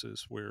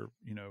Genesis, where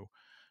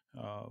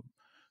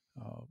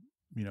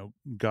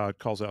God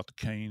calls out to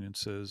Cain and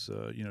says,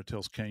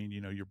 tells Cain,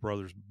 your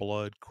brother's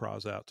blood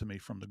cries out to me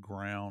from the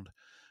ground.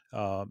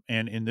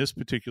 And in this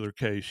particular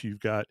case,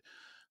 you've got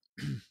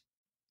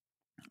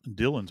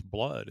Dylan's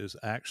blood is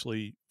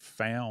actually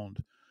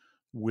found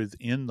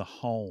within the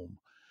home,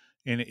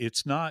 and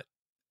it's not.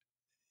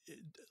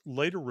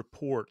 Later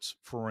reports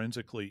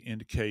forensically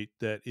indicate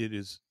that it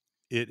is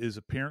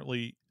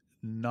apparently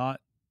not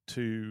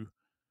to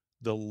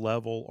the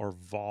level or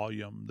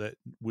volume that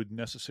would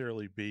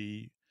necessarily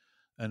be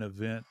an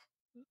event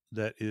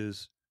that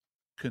is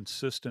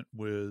consistent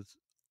with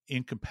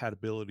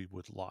incompatibility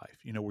with life,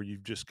 where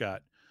you've just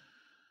got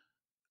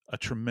a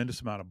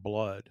tremendous amount of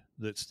blood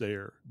that's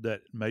there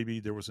that maybe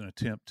there was an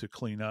attempt to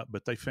clean up,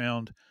 but they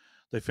found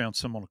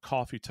some on a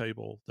coffee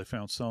table. They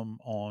found some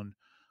on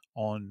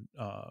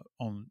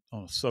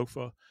a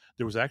sofa.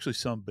 There was actually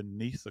some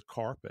beneath the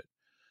carpet.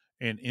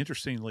 And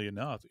interestingly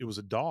enough, it was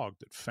a dog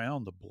that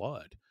found the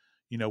blood,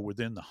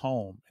 within the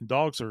home. And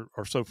dogs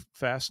are so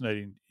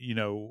fascinating.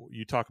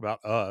 You talk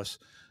about us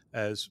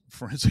as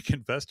forensic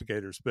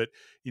investigators, but,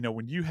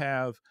 when you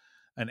have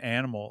an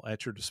animal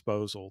at your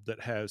disposal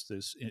that has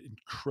this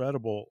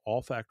incredible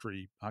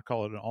olfactory, I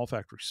call it an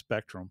olfactory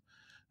spectrum.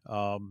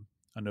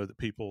 I know that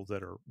people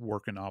that are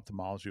working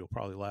ophthalmology will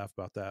probably laugh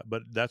about that,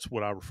 but that's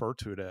what I refer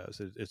to it as.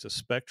 It's a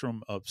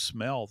spectrum of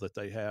smell that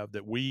they have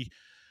that we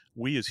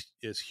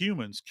as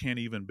humans can't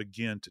even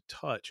begin to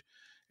touch,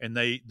 and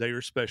they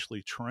are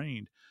specially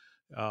trained.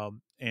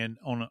 And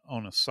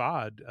on a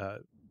side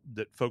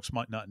that folks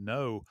might not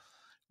know,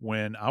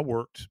 when I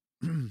worked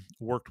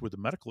with a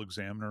medical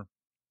examiner,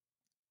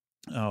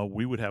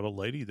 we would have a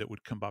lady that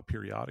would come by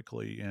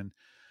periodically, and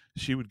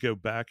she would go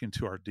back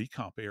into our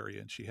decomp area,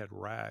 and she had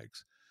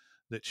rags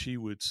that she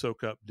would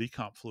soak up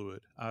decomp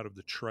fluid out of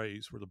the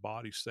trays where the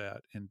body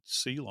sat and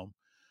seal them,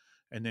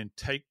 and then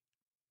take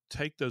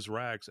those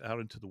rags out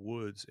into the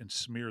woods and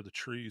smear the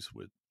trees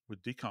with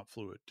decomp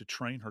fluid to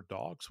train her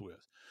dogs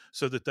with,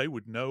 so that they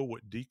would know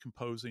what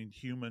decomposing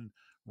human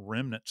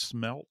remnants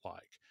smelled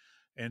like.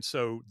 And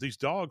so these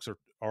dogs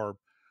are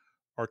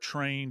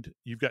trained.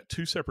 You've got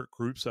two separate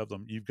groups of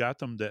them. You've got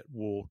them that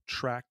will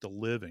track the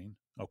living.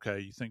 Okay,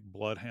 you think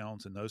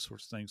bloodhounds and those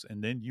sorts of things,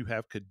 and then you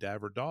have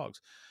cadaver dogs.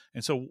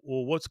 And so,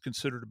 well, what's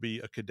considered to be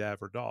a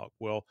cadaver dog?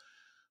 Well,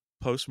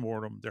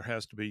 post-mortem, there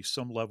has to be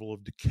some level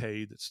of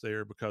decay that's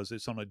there because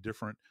it's on a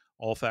different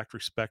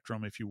olfactory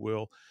spectrum, if you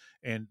will.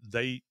 And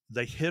they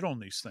hit on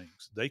these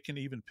things. They can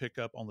even pick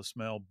up on the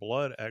smell.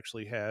 Blood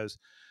actually has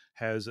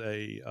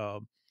a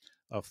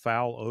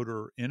foul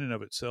odor in and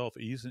of itself,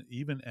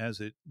 even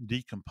as it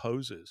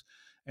decomposes.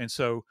 And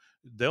so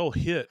they'll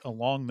hit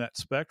along that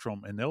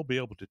spectrum, and they'll be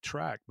able to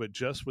track. But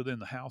just within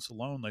the house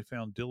alone, they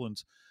found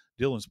Dylan's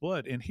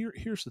blood. And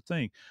here's the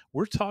thing: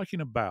 we're talking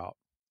about,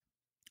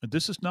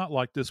 this is not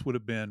like this would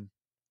have been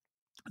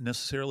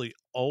necessarily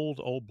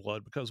old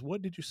blood, because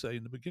what did you say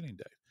in the beginning,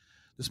 Dave?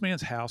 This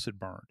man's house had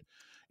burned.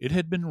 It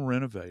had been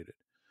renovated.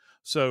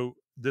 So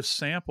the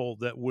sample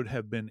that would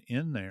have been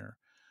in there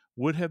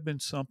would have been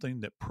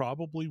something that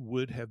probably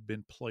would have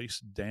been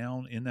placed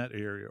down in that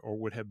area, or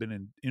would have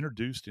been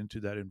introduced into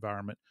that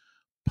environment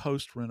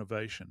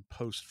post-renovation,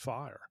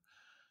 post-fire.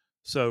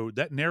 So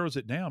that narrows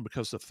it down,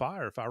 because the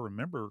fire, if I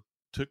remember,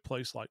 took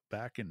place like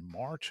back in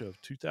March of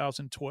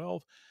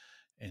 2012,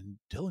 and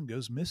Dylan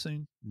goes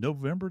missing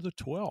November the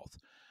 12th.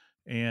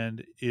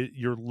 And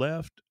you're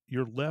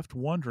left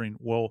wondering,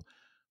 well,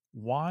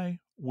 why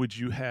would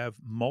you have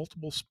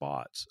multiple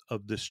spots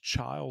of this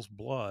child's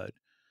blood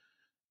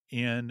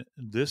in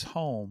this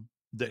home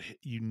that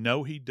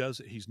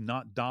he's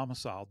not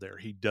domiciled there?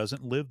 He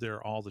doesn't live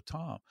there all the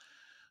time.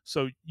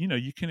 So,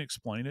 you can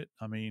explain it.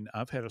 I mean,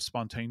 I've had a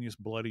spontaneous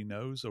bloody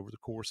nose over the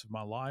course of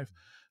my life.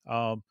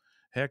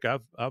 Heck,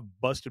 I've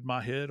busted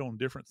my head on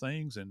different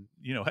things and,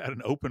 had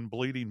an open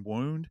bleeding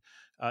wound.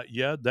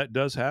 Yeah, that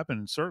does happen.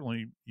 And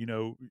certainly,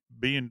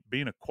 being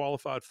a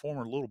qualified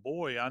former little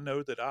boy, I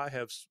know that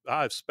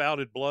I've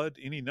spouted blood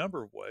any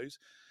number of ways.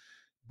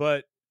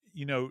 But,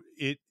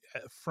 it,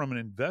 from an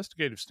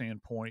investigative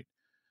standpoint,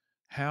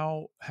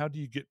 how do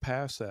you get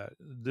past that?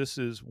 This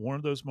is one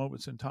of those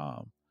moments in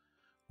time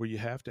where you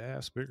have to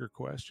ask bigger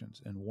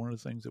questions. And one of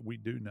the things that we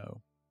do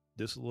know,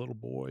 this little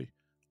boy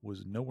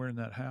was nowhere in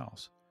that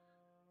house.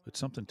 But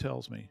something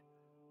tells me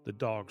the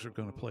dogs are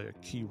going to play a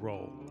key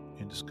role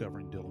in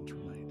discovering Dylan's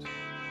remains.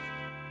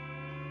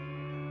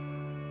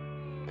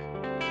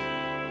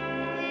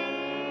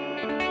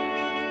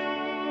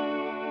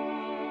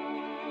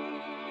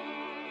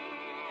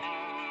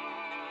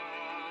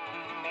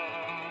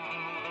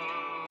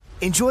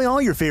 Enjoy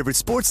all your favorite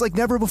sports like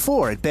never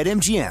before at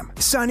BetMGM.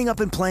 Signing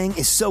up and playing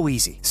is so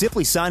easy.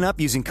 Simply sign up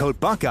using code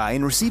Buckeye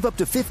and receive up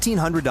to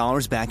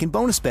 $1,500 back in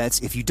bonus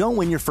bets if you don't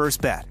win your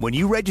first bet. When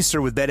you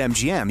register with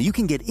BetMGM, you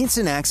can get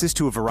instant access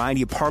to a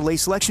variety of parlay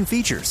selection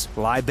features,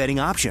 live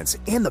betting options,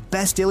 and the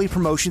best daily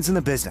promotions in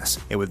the business.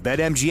 And with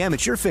BetMGM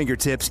at your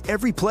fingertips,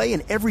 every play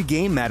and every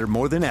game matter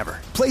more than ever.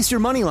 Place your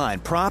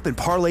moneyline, prop, and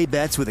parlay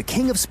bets with the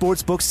king of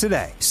sportsbooks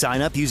today.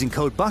 Sign up using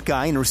code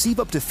Buckeye and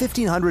receive up to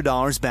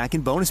 $1,500 back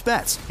in bonus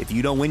bets if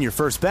you don't win your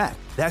first bet.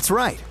 That's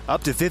right,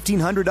 up to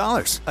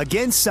 $1,500.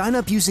 Again, sign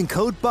up using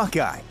code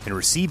Buckeye and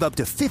receive up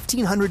to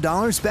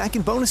 $1,500 back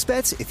in bonus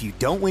bets if you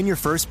don't win your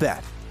first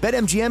bet.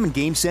 BetMGM and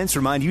GameSense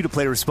remind you to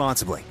play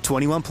responsibly.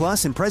 21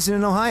 plus and present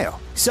in Ohio.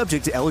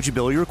 Subject to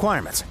eligibility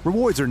requirements.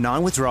 Rewards are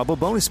non-withdrawable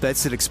bonus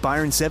bets that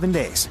expire in 7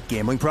 days.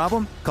 Gambling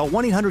problem? Call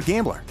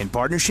 1-800-GAMBLER in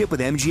partnership with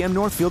MGM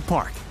Northfield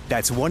Park.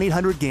 That's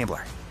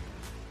 1-800-GAMBLER.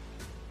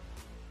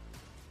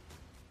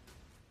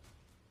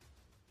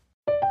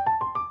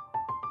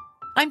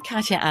 I'm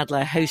Katya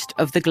Adler, host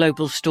of The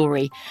Global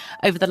Story.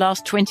 Over the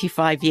last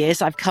 25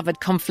 years, I've covered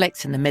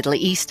conflicts in the Middle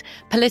East,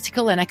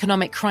 political and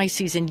economic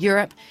crises in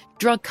Europe,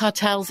 drug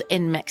cartels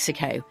in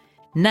Mexico.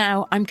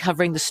 Now I'm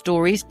covering the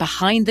stories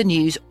behind the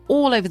news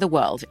all over the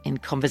world in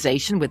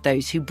conversation with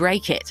those who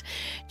break it.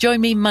 Join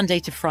me Monday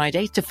to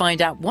Friday to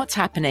find out what's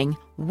happening,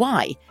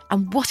 why,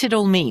 and what it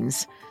all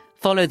means.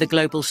 Follow The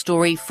Global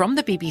Story from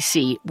the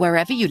BBC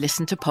wherever you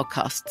listen to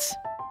podcasts.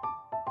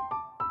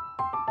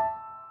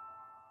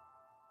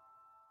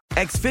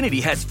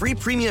 Xfinity has free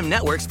premium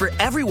networks for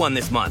everyone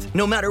this month,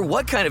 no matter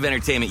what kind of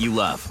entertainment you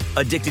love.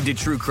 Addicted to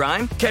true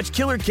crime? Catch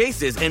killer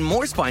cases and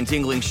more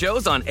spine-tingling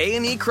shows on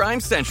A&E Crime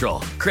Central.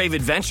 Crave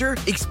adventure?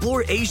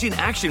 Explore Asian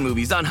action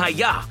movies on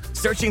Hi-Ya.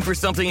 Searching for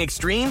something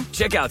extreme?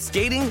 Check out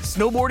skating,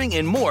 snowboarding,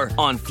 and more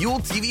on Fuel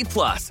TV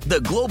Plus, the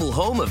global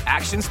home of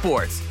action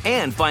sports.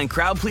 And find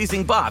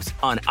crowd-pleasing bops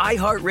on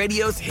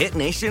iHeartRadio's Hit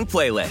Nation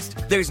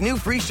playlist. There's new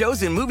free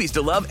shows and movies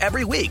to love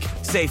every week.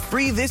 Say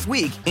free this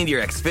week in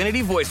your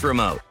Xfinity voice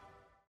remote.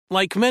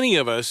 Like many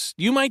of us,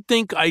 you might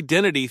think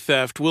identity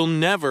theft will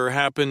never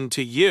happen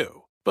to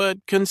you.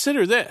 But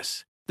consider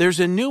this. There's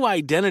a new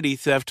identity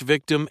theft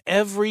victim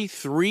every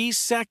 3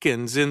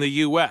 seconds in the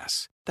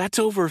U.S. That's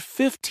over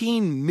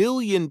 15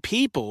 million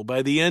people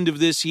by the end of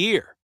this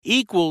year,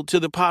 equal to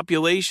the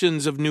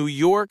populations of New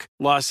York,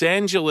 Los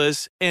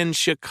Angeles, and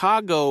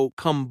Chicago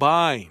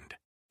combined.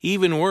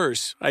 Even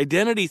worse,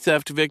 identity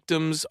theft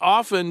victims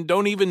often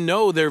don't even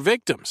know they're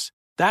victims.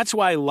 That's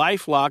why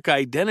LifeLock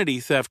Identity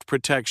Theft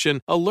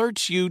Protection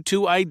alerts you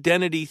to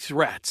identity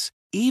threats,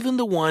 even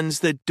the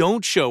ones that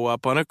don't show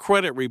up on a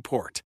credit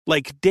report,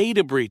 like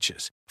data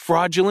breaches,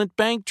 fraudulent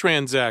bank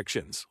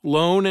transactions,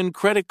 loan and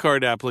credit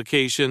card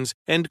applications,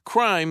 and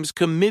crimes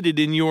committed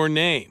in your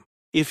name.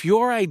 If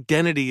your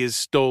identity is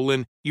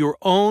stolen, your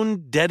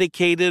own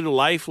dedicated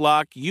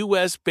LifeLock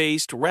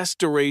U.S.-based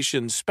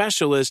restoration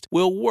specialist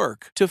will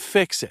work to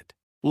fix it.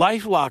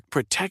 LifeLock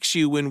protects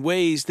you in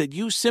ways that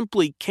you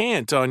simply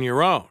can't on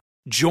your own.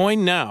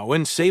 Join now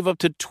and save up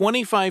to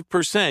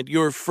 25%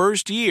 your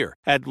first year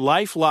at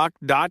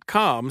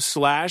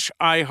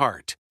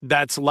LifeLock.com/iHeart.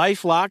 That's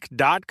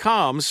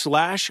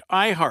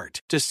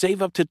LifeLock.com/iHeart to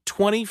save up to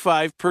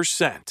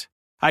 25%.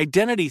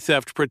 Identity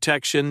theft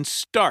protection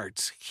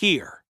starts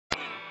here.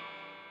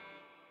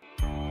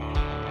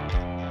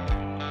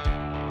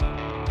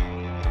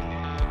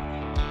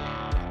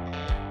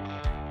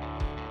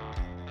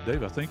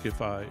 Dave, I think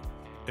if I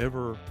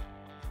ever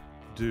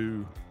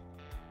do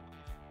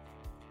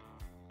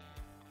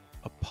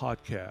a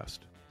podcast,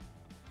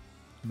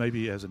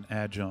 maybe as an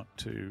adjunct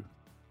to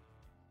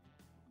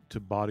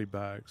body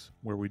bags,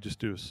 where we just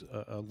do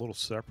a little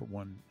separate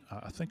one,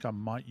 I think I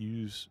might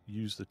use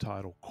the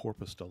title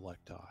corpus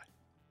delicti.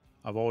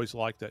 I've always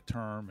liked that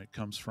term. It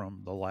comes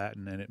from the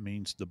Latin and it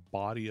means the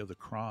body of the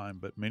crime,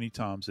 but many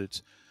times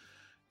it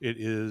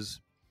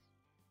is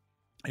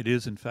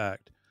in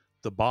fact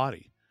the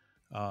body.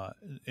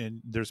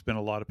 And there's been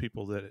a lot of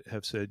people that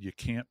have said you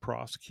can't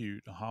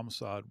prosecute a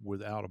homicide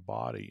without a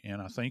body.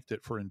 And I think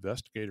that for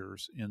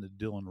investigators in the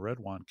Dylan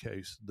Redwine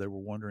case, they were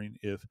wondering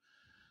if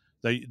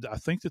I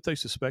think that they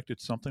suspected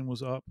something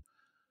was up,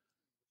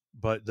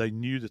 but they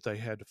knew that they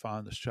had to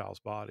find this child's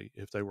body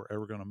if they were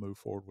ever going to move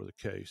forward with a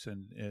case.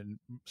 And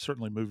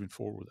certainly moving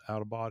forward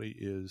without a body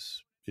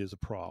is a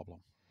problem.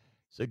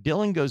 So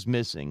Dylan goes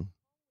missing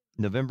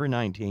November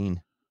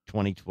 19,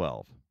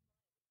 2012.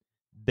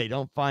 They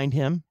don't find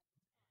him.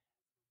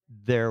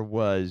 There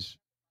was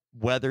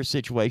weather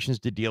situations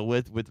to deal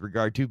with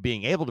regard to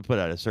being able to put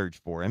out a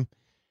search for him.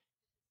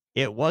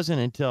 It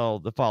wasn't until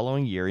the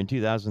following year in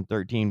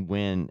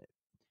 2013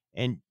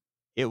 and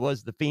it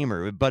was the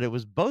femur, but it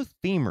was both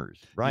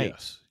femurs, right?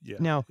 Yes. Yeah.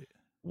 Now,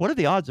 what are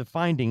the odds of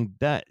finding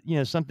that,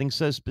 something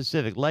so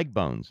specific, leg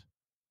bones,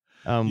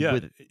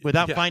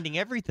 without finding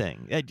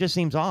everything? It just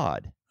seems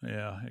odd.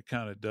 Yeah, it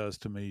kind of does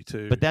to me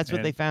too. But that's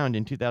what they found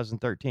in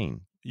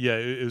 2013. Yeah,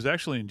 it was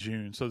actually in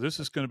June. So this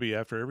is going to be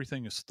after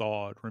everything is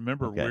thawed.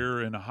 Remember, Okay.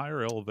 We're in a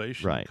higher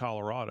elevation Right. in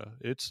Colorado.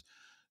 It's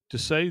to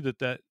say that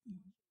the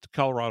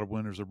Colorado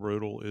winters are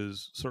brutal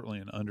is certainly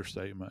an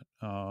understatement.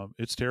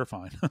 It's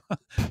terrifying.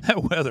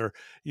 That weather,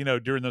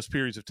 during those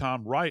periods of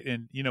time, right?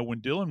 And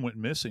when Dylan went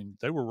missing,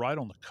 they were right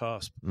on the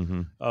cusp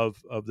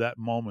of that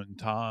moment in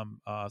time.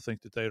 I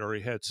think that they had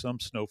already had some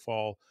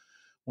snowfall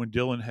when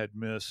Dylan had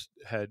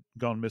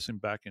gone missing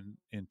back in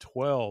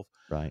 12.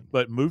 Right.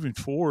 But moving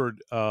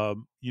forward,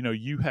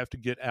 you have to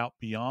get out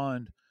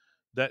beyond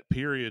that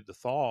period, the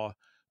thaw,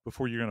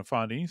 before you're going to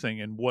find anything.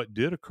 And what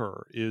did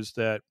occur is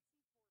that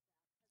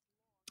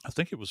I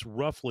think it was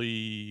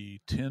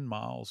roughly 10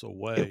 miles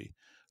away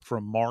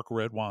from Mark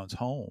Redwine's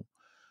home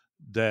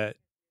that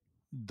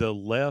the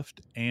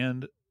left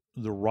and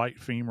the right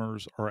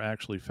femurs are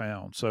actually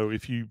found. So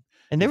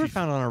they were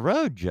found on a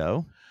road,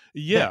 Joe.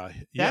 Yeah.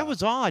 That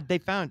was odd. They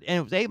found, and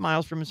it was 8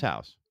 miles from his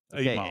house.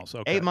 8 miles.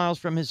 Okay. 8 miles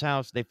from his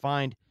house. They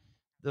find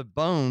the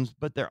bones,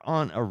 but they're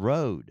on a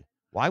road.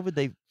 Why would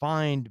they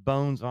find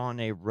bones on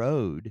a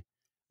road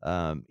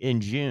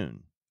in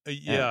June?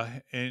 Yeah,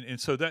 and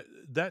so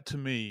that to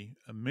me,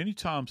 many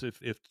times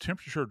if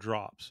temperature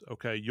drops,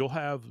 okay, you'll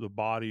have the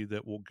body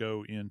that will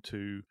go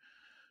into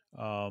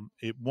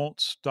it won't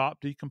stop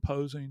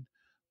decomposing,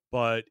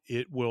 but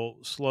it will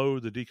slow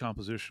the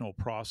decompositional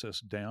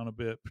process down a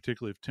bit,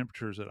 particularly if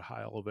temperatures at a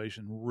high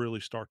elevation really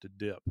start to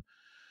dip.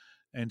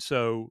 And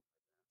so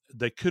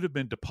they could have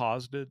been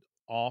deposited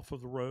off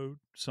of the road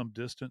some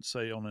distance,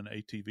 say on an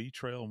ATV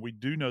trail. And we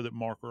do know that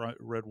Mark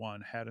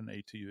Redwine had an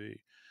ATV,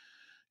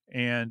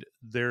 and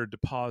they're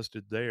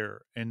deposited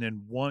there. And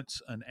then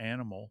once an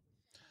animal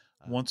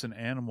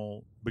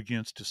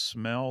begins to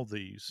smell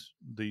these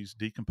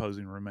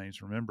decomposing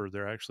remains, remember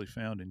they're actually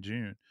found in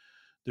June,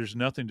 there's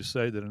nothing to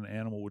say that an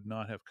animal would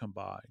not have come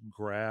by,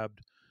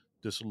 grabbed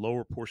this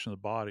lower portion of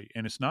the body.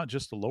 And it's not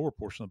just the lower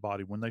portion of the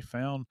body. When they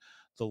found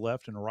the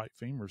left and the right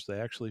femurs, they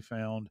actually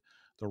found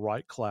the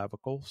right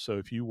clavicle. So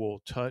if you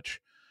will touch,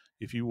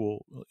 if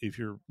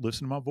you're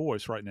listening to my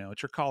voice right now,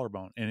 it's your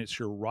collarbone, and it's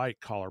your right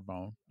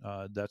collarbone.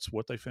 That's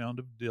what they found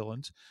of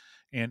Dylan's.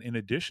 And in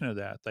addition to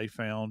that, they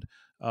found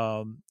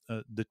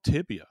the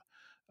tibia,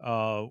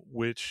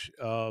 which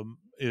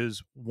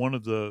is one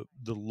of the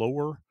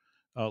lower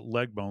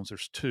leg bones.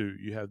 There's two.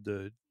 You have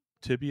the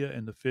tibia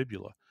and the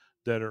fibula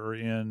that are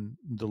in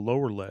the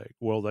lower leg.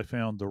 Well, they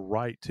found the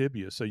right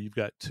tibia. So you've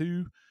got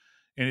two,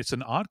 and it's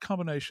an odd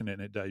combination in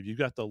it, Dave. You've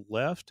got the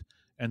left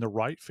and the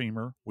right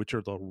femur, which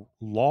are the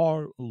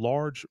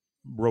large,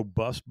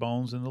 robust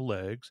bones in the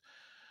legs.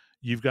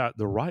 You've got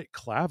the right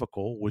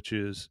clavicle, which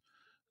is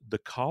the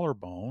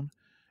collarbone,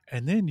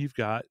 and then you've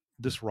got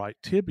this right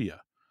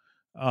tibia.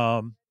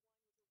 Um,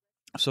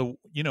 so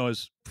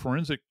as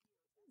forensic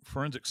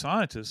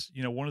scientists,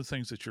 one of the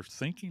things that you're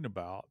thinking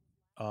about,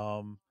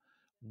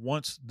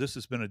 once this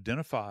has been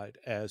identified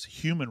as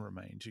human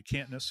remains, you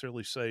can't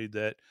necessarily say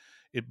that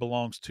it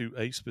belongs to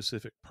a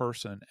specific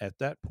person at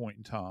that point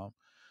in time.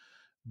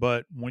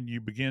 But when you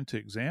begin to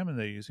examine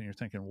these and you're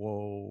thinking,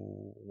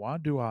 whoa, why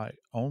do I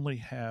only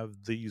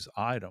have these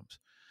items?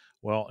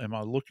 Well, am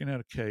I looking at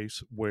a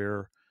case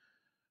where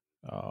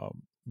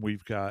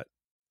we've got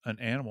an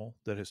animal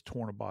that has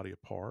torn a body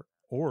apart,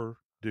 or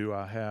do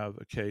I have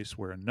a case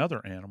where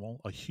another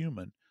animal, a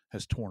human,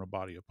 has torn a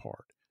body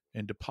apart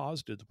and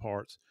deposited the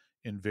parts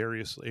in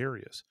various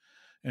areas?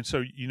 And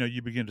so,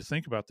 you begin to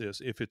think about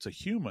this. If it's a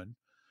human,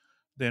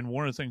 then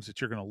one of the things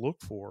that you're going to look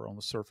for on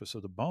the surface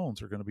of the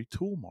bones are going to be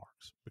tool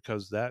marks,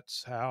 because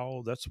that's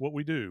what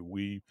we do.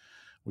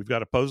 We've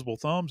got opposable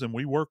thumbs and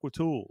we work with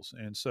tools.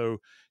 And so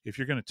if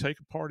you're going to take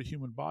apart a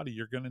human body,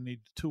 you're going to need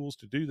tools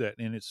to do that.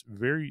 And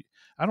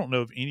I don't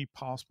know of any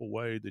possible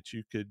way that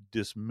you could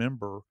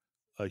dismember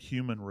a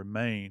human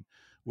remain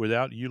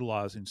without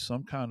utilizing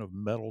some kind of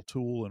metal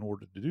tool in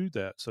order to do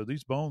that. So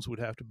these bones would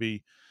have to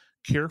be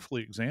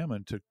carefully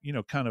examined to,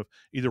 kind of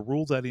either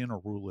rule that in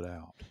or rule it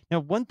out. Now,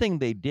 one thing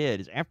they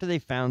did is after they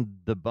found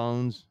the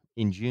bones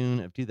in June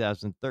of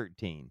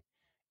 2013,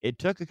 it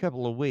took a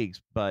couple of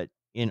weeks, but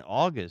in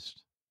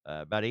August,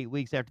 about 8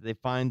 weeks after they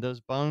find those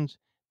bones,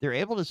 they're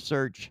able to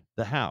search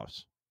the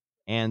house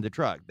and the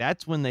truck.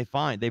 That's when they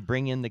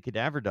bring in the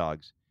cadaver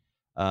dogs.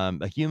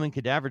 A human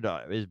cadaver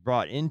dog is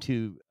brought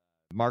into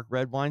Mark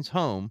Redwine's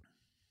home,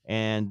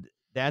 and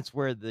that's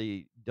where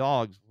the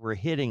dogs were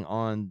hitting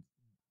on,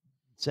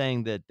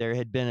 saying that there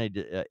had been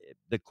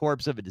the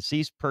corpse of a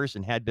deceased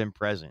person had been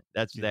present.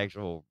 That's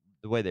the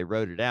way they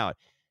wrote it out.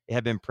 It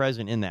had been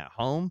present in that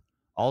home,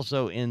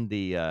 also in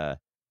the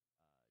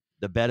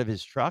bed of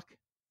his truck.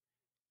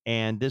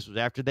 And this was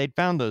after they'd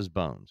found those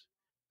bones,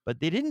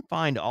 but they didn't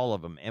find all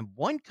of them. And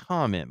one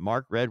comment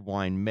Mark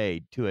Redwine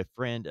made to a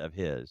friend of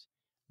his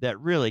that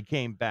really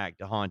came back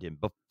to haunt him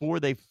before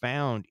they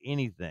found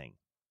anything.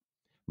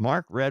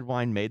 Mark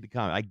Redwine made the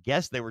comment. I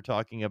guess they were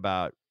talking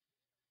about,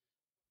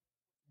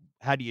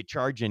 how do you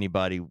charge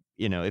anybody,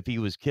 if he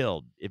was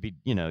killed, if he,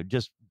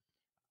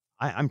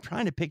 I'm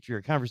trying to picture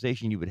a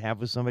conversation you would have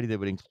with somebody that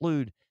would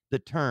include the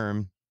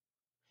term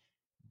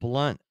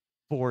blunt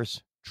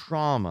force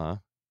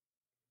trauma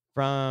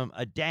from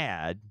a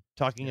dad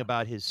talking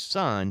about his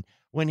son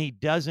when he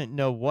doesn't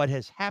know what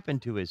has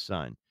happened to his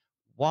son.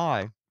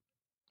 Why?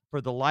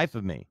 For the life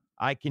of me,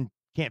 I can't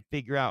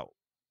figure out.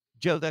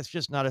 Joe, that's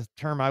just not a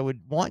term I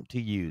would want to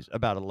use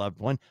about a loved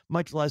one,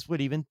 much less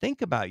would even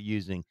think about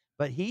using.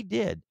 But he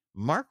did.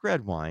 Mark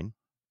Redwine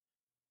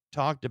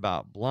talked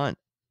about blunt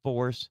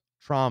force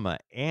trauma,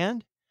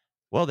 and,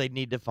 well, they'd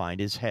need to find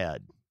his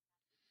head.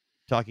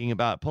 Talking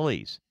about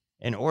police,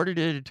 in order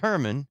to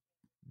determine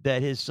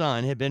that his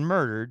son had been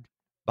murdered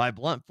by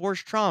blunt force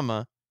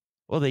trauma,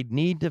 well, they'd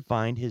need to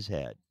find his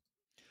head.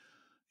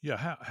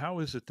 Yeah, how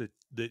is it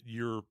that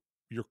you're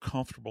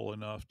comfortable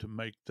enough to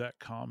make that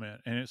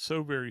comment, and it's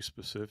so very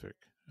specific?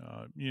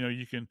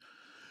 You can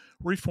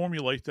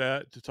reformulate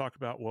that to talk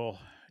about, well,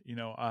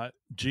 I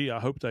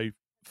hope they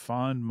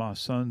find my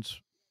son's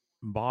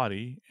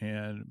body,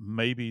 and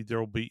maybe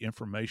there'll be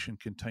information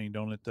contained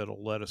on it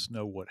that'll let us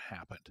know what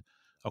happened.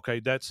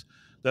 Okay, that's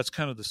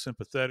kind of the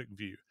sympathetic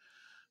view.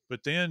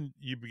 But then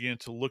you begin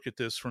to look at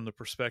this from the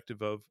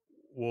perspective of,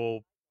 well,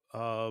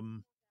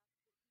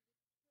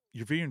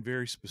 you're being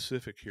very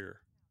specific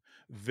here,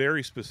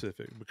 very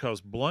specific,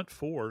 because blunt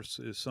force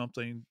is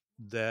something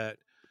that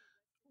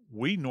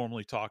we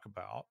normally talk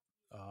about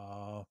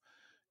uh,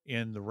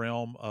 in the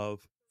realm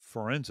of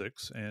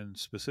forensics and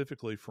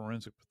specifically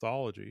forensic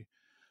pathology,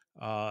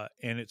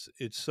 and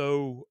it's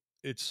so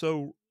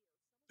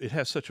it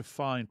has such a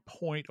fine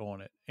point on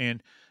it,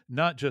 and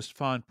not just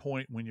fine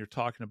point when you're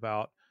talking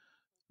about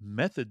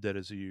method that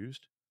is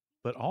used,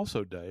 but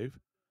also, Dave,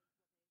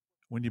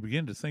 when you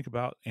begin to think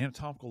about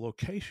anatomical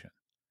location,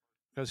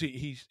 because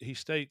he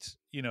states,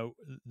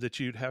 that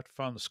you'd have to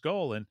find the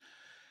skull, and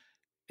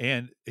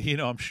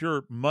I'm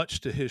sure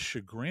much to his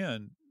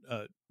chagrin,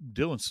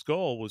 Dylan's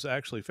skull was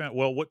actually found.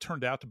 Well, what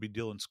turned out to be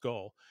Dylan's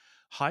skull,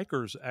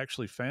 hikers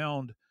actually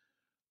found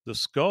the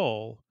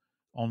skull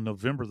on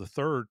November the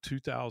 3rd,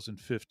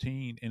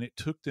 2015, and it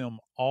took them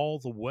all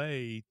the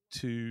way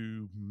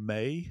to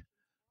May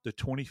the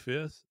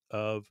 25th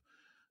of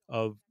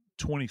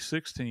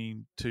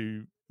 2016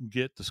 to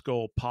get the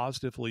skull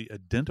positively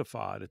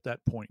identified at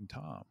that point in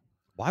time.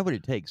 Why would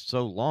it take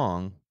so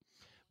long?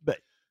 But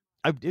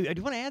I do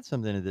want to add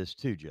something to this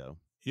too, Joe.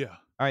 Yeah.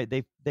 All right,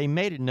 they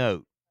made a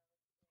note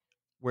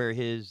where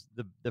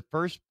the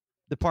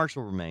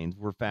partial remains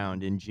were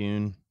found in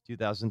June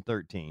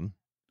 2013.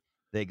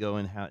 They go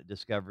and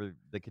discover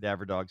the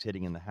cadaver dogs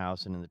hitting in the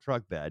house and in the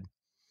truck bed,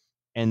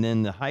 and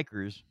then the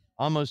hikers,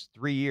 almost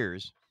 3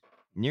 years,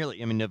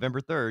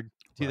 November 3rd,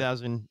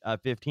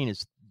 2015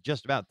 is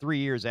just about 3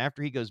 years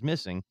after he goes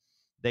missing.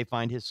 They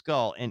find his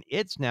skull, and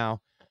it's now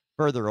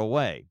further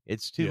away.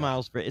 It's 2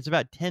 miles. It's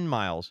about 10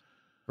 miles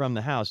from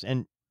the house.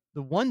 And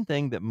the one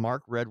thing that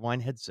Mark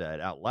Redwine had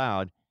said out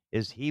loud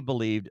is he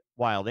believed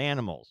wild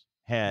animals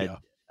had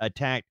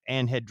attacked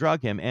and had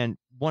drugged him. And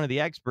one of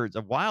the experts,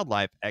 a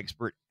wildlife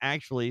expert,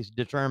 actually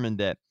determined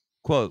that,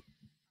 quote,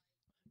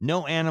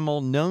 no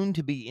animal known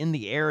to be in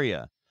the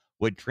area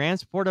would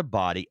transport a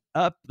body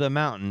up the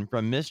mountain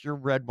from Mr.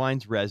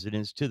 Redwine's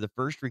residence to the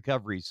first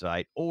recovery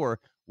site, or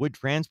would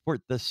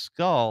transport the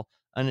skull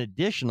an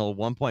additional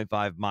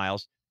 1.5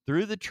 miles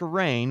through the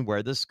terrain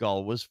where the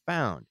skull was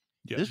found.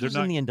 Yeah, this was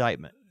in the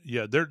indictment.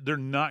 Yeah, they're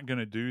not going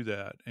to do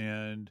that,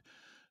 and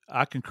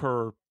I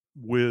concur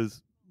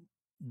with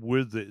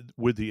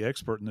the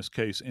expert in this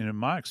case. And in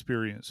my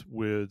experience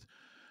with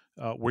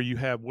where you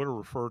have what are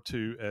referred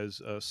to as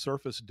a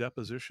surface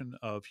deposition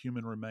of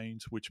human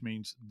remains, which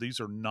means these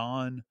are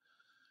non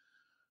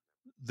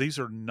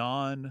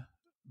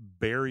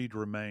buried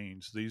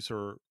remains. These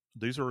are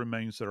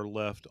remains that are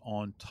left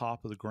on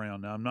top of the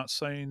ground. Now, I'm not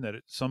saying that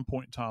at some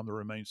point in time the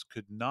remains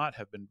could not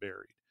have been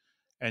buried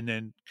and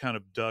then kind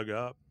of dug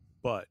up,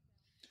 but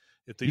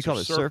if these you call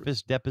it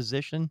surface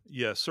deposition?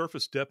 Yeah,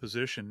 surface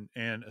deposition.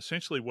 And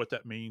essentially what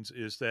that means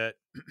is that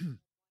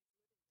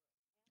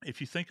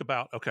if you think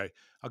about, okay,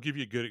 I'll give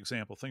you a good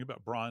example. Think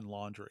about Brian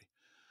Laundrie.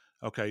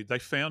 Okay, they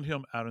found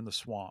him out in the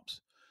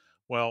swamps.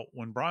 Well,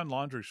 when Brian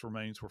Laundrie's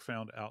remains were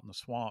found out in the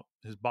swamp,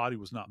 his body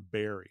was not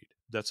buried.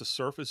 That's a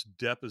surface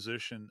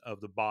deposition of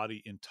the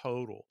body in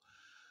total.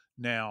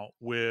 Now,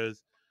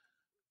 with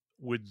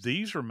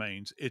these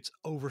remains, it's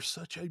over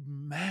such a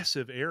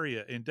massive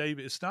area. And Dave,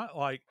 it's not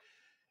like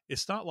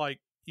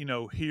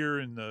here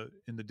in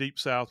the deep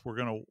South, we're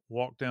going to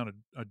walk down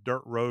a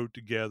dirt road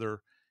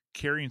together,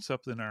 carrying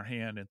something in our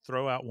hand and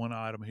throw out one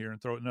item here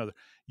and throw it another.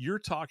 You're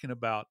talking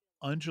about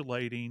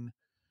undulating,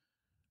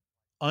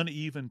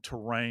 uneven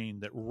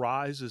terrain that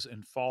rises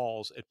and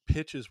falls at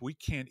pitches we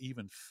can't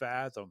even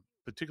fathom,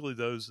 particularly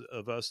those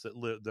of us that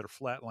are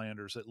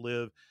flatlanders that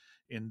live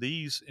in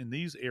these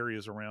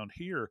areas around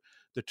here.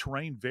 The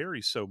terrain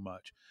varies so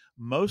much.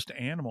 Most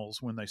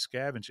animals, when they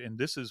scavenge, and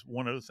this is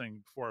one other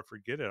thing before I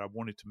forget it, I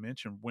wanted to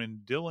mention,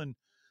 when Dylan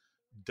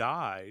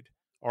died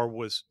or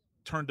was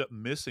turned up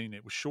missing,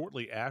 it was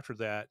shortly after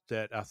that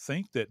I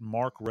think that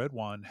Mark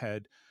Redwine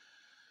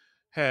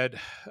had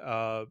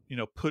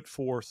put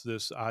forth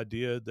this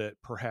idea that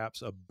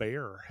perhaps a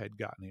bear had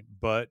gotten him.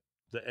 But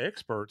the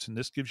experts, and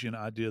this gives you an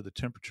idea of the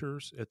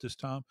temperatures at this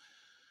time,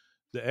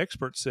 the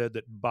experts said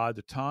that by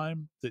the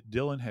time that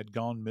Dylan had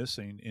gone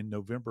missing in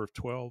November of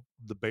 12,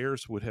 the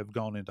bears would have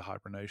gone into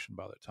hibernation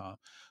by that time.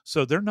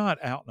 So they're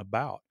not out and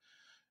about.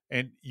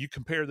 And you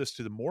compare this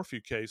to the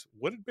Morphew case.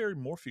 What did Barry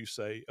Morphew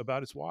say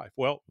about his wife?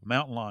 Well,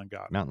 mountain lion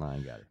got her. Mountain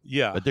lion got her.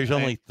 Yeah. But there's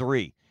only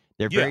 3.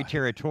 They're very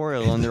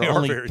territorial, and there are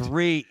only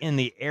 3 in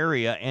the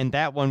area, and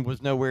that one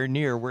was nowhere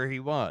near where he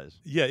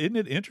was. Yeah, isn't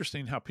it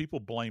interesting how people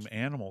blame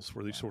animals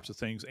for these sorts of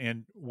things?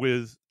 And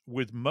with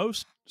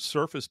most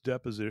surface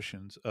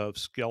depositions of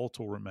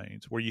skeletal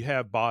remains, where you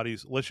have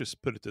bodies, let's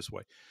just put it this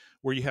way,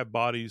 where you have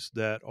bodies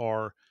that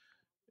are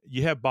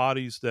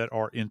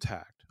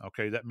intact.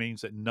 Okay, that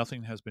means that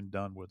nothing has been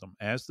done with them.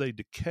 As they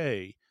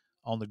decay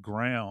on the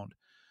ground,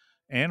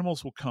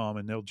 animals will come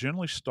and they'll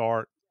generally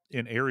start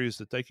in areas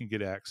that they can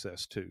get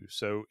access to.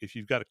 So if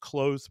you've got a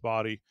clothed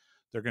body,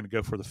 they're going to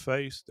go for the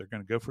face, they're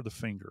going to go for the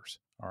fingers,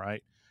 all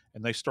right?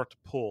 And they start to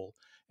pull.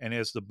 And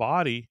as the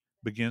body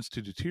begins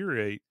to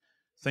deteriorate,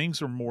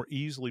 things are more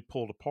easily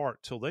pulled apart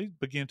till they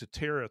begin to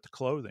tear at the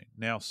clothing.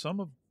 Now, some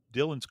of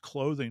Dylan's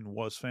clothing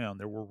was found.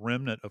 There were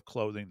remnant of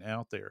clothing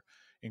out there,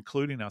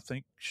 including, I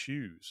think,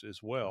 shoes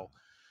as well.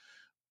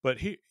 But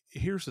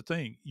here's the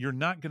thing: you're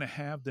not going to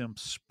have them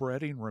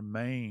spreading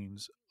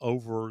remains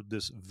over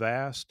this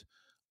vast,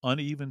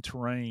 uneven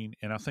terrain.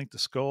 And I think the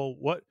skull.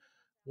 What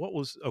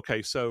was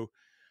okay? So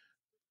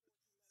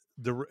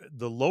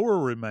the lower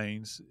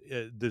remains,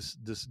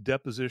 this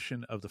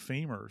deposition of the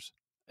femurs,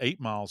 8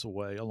 miles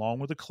away, along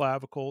with the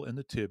clavicle and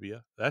the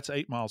tibia. That's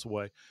 8 miles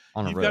away.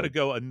 On a You've got to road.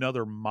 go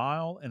another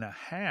mile and a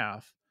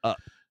half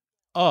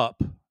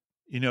up.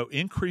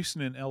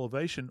 Increasing in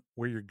elevation,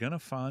 where you're going to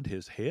find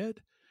his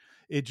head.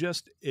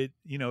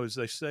 As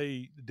they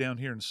say down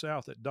here in the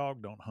South, that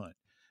dog don't hunt.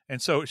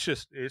 And so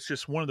it's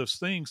just one of those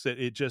things that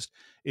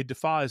it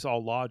defies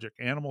all logic.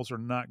 Animals are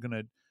not going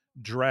to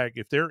drag,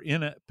 if they're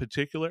in a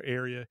particular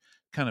area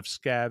kind of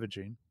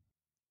scavenging,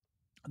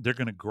 they're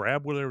going to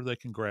grab whatever they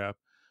can grab.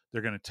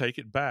 They're going to take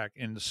it back.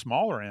 And the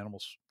smaller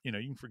animals, you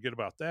can forget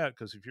about that,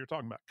 because if you're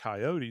talking about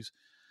coyotes,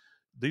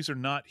 these are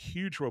not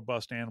huge,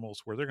 robust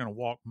animals where they're going to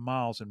walk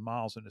miles and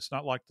miles. And it's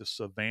not like the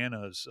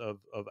savannas of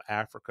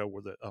Africa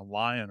where a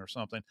lion or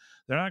something.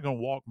 They're not going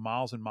to walk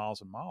miles and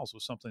miles and miles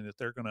with something that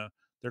they're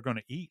going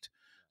to eat.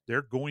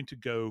 They're going to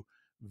go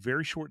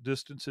very short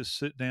distances,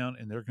 sit down,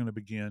 and they're going to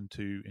begin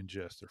to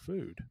ingest their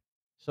food.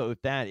 So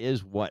if that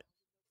is what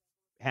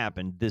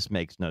happened, this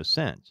makes no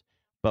sense.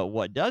 But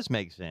what does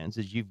make sense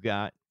is you've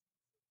got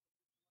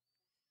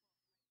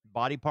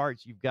body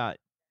parts, you've got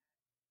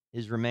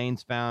his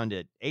remains found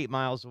at 8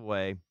 miles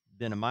away,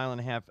 then a mile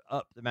and a half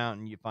up the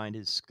mountain, you find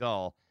his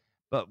skull.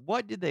 But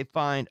what did they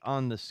find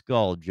on the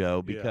skull,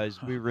 Joe?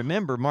 Because we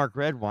remember Mark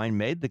Redwine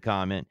made the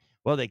comment,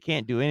 well, they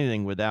can't do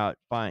anything without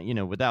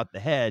the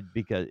head,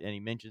 and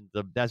he mentioned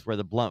that's where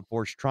the blunt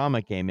force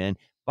trauma came in.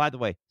 By the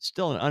way,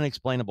 still an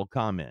unexplainable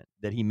comment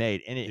that he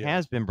made, and it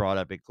has been brought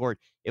up at court.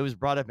 It was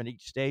brought up in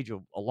each stage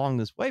along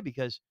this way,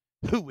 because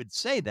who would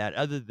say that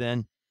other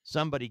than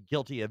somebody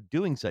guilty of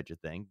doing such a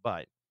thing?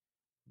 But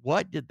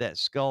what did that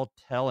skull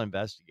tell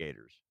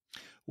investigators?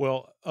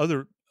 Well,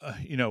 baseline,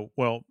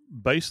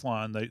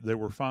 they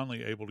were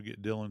finally able to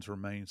get Dylan's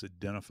remains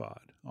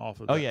identified off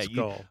of that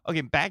skull.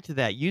 Back to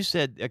that. You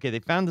said, they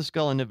found the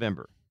skull in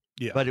November.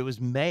 Yeah. But it was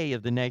May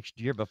of the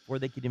next year before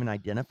they could even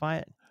identify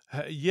it?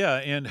 Yeah,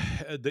 and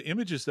the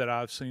images that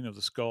I've seen of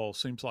the skull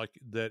seems like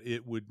that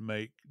it would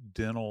make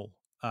dental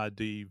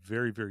ID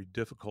very, very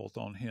difficult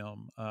on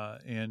him.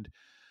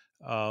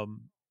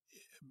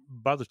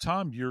 By the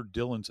time you're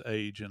Dylan's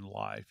age in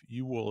life,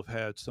 you will have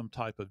had some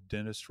type of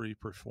dentistry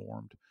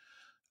performed.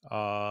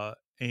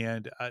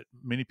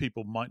 Many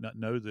people might not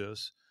know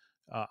this.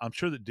 I'm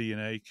sure that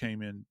DNA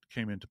came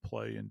into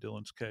play in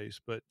Dylan's case,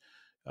 but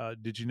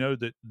did you know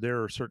that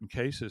there are certain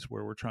cases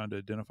where we're trying to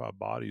identify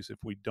bodies?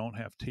 If we don't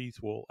have teeth,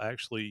 we'll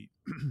actually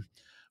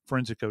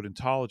forensic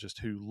odontologists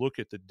who look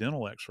at the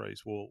dental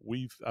x-rays. Well,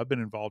 I've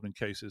been involved in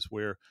cases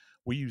where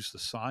we use the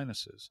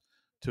sinuses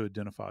to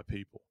identify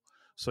people.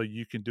 So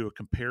you can do a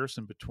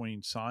comparison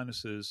between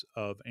sinuses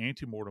of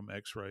antemortem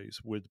x-rays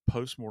with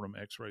postmortem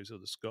x-rays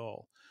of the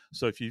skull.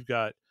 So if you've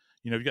got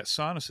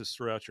sinuses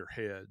throughout your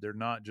head, they're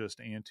not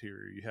just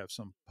anterior, you have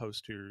some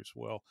posterior as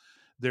well.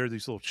 There are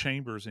these little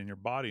chambers in your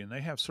body, and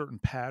they have certain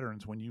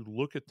patterns. When you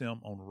look at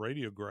them on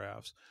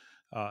radiographs,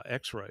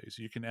 x-rays,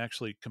 you can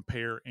actually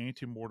compare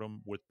antemortem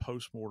with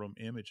postmortem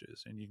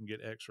images, and you can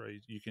get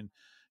x-rays. You can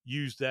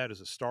use that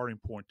as a starting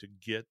point to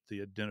get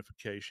the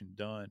identification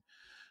done.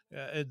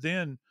 And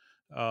then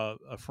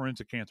a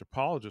forensic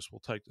anthropologist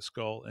will take the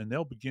skull and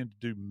they'll begin to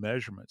do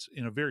measurements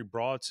in a very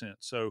broad sense.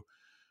 So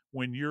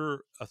when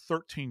you're a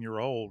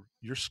 13-year-old,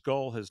 your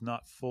skull has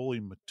not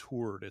fully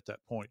matured at that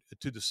point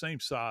to the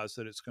same size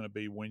that it's going to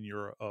be when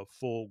you're a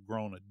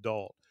full-grown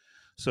adult.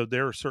 So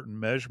there are certain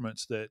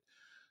measurements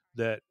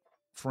that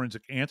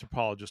forensic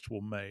anthropologists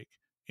will make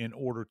in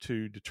order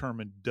to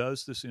determine,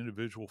 does this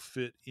individual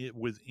fit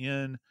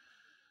within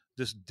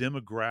this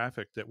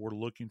demographic that we're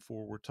looking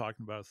for. We're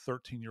talking about a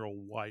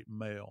 13-year-old white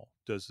male.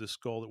 Does this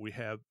skull that we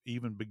have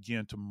even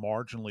begin to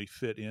marginally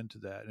fit into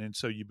that? And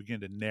so you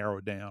begin to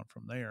narrow down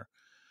from there.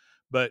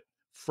 But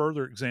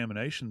further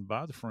examination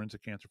by the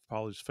forensic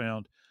anthropologist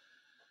found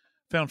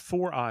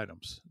 4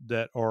 items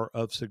that are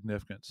of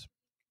significance.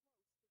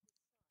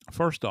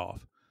 First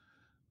off,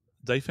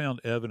 they found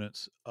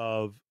evidence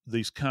of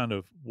these kind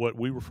of what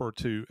we refer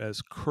to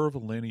as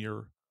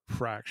curvilinear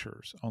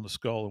fractures on the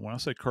skull. And when I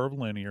say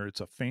curvilinear,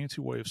 it's a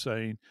fancy way of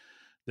saying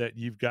that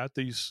you've got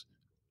these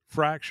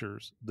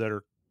fractures that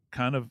are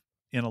kind of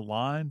in a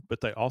line,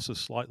 but they also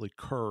slightly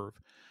curve.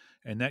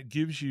 And that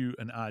gives you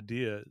an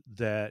idea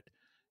that,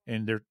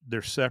 and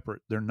they're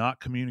separate, they're not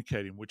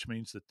communicating, which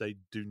means that they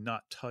do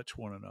not touch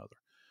one another.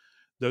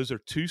 Those are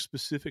 2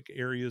 specific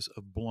areas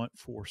of blunt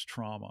force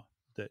trauma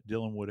that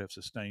Dylan would have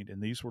sustained,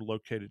 and these were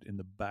located in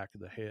the back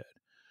of the head.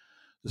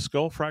 The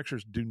skull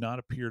fractures do not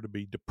appear to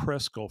be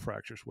depressed skull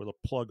fractures where the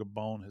plug of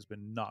bone has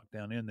been knocked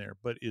down in there,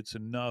 but it's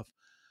enough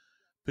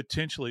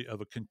potentially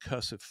of a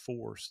concussive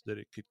force that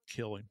it could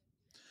kill him.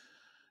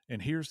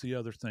 And here's the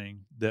other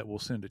thing that will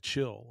send a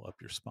chill up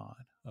your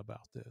spine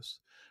about this.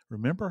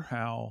 Remember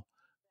how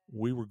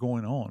we were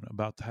going on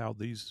about how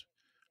these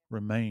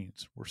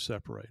remains were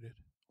separated.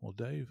 Well,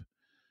 Dave,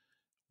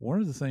 one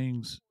of the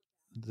things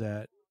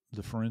that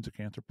the forensic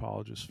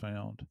anthropologists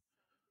found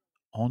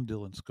on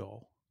Dylan's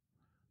skull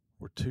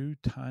were two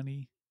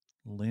tiny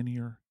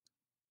linear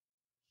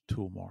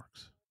tool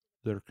marks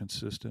that are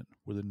consistent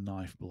with a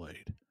knife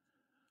blade.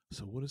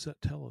 So what does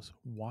that tell us?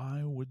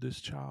 Why would this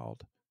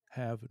child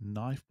have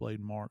knife blade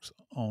marks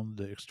on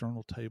the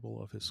external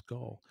table of his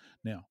skull?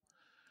 Now,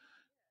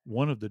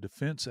 one of the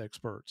defense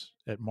experts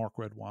at Mark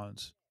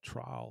Redwine's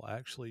trial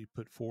actually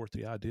put forth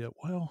the idea,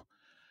 well,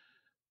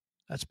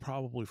 that's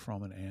probably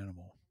from an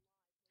animal.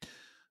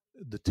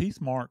 The teeth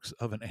marks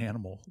of an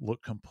animal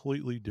look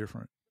completely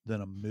different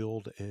than a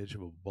milled edge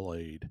of a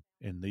blade,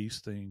 and these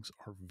things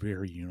are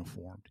very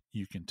uniform.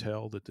 You can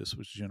tell that this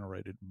was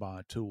generated by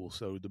a tool.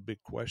 So the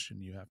big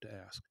question you have to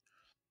ask,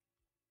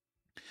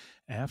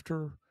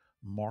 after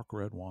Mark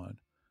Redwine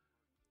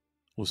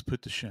was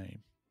put to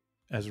shame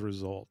as a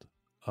result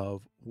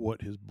of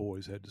what his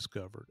boys had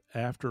discovered,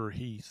 after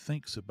he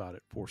thinks about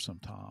it for some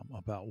time,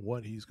 about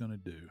what he's going to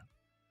do,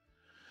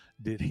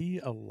 did he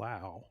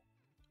allow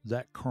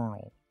that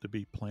kernel to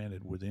be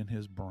planted within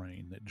his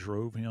brain that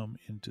drove him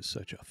into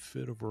such a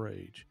fit of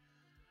rage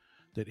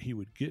that he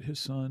would get his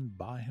son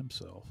by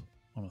himself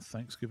on a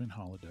Thanksgiving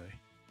holiday,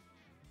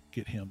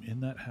 get him in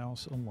that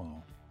house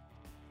alone,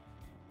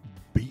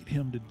 beat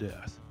him to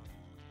death,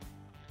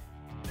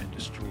 and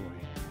destroy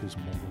his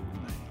mortal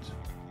remains?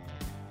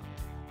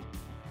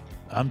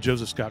 I'm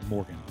Joseph Scott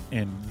Morgan,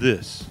 and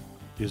this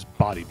is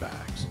Body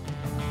Bags.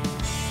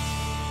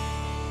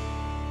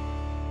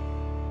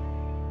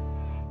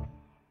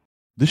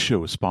 This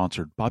show is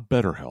sponsored by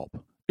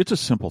BetterHelp. It's a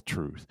simple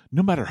truth.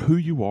 No matter who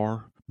you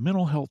are,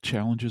 mental health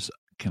challenges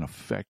can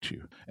affect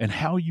you, and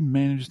how you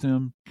manage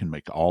them can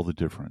make all the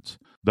difference.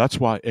 That's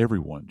why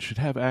everyone should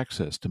have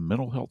access to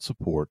mental health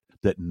support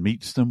that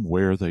meets them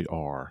where they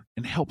are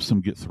and helps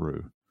them get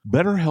through.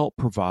 BetterHelp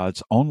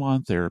provides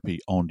online therapy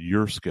on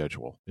your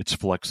schedule. It's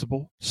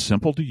flexible,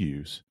 simple to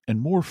use, and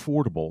more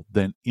affordable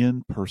than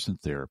in-person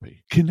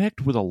therapy.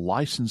 Connect with a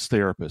licensed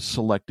therapist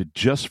selected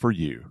just for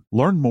you.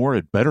 Learn more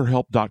at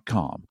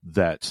BetterHelp.com.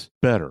 That's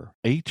better,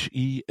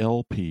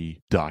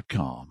 HELP.com.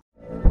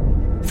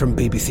 From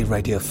BBC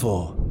Radio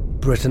 4,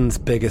 Britain's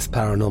biggest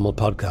paranormal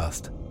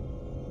podcast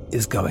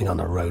is going on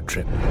a road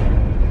trip.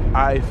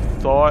 I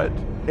thought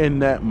in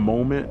that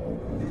moment,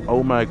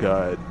 oh my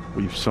God,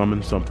 we've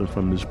summoned something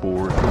from this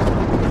board.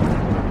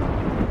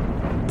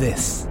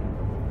 This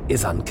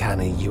is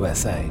Uncanny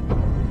USA.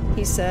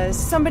 He says,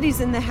 somebody's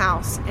in the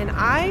house, and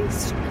I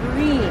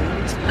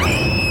screamed.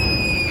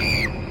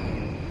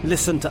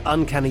 Listen to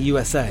Uncanny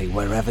USA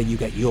wherever you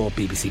get your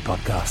BBC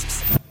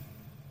podcasts,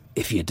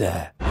 if you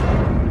dare.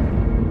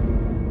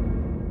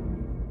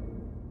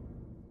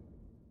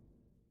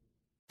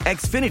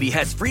 Xfinity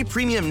has free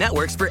premium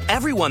networks for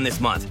everyone this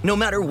month, no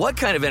matter what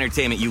kind of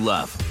entertainment you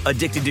love.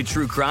 Addicted to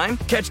true crime?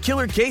 Catch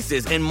killer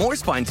cases and more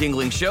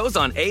spine-tingling shows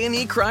on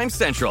A&E Crime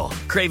Central.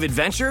 Crave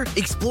adventure?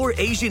 Explore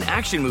Asian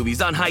action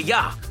movies on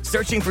Hi-Ya.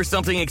 Searching for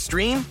something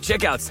extreme?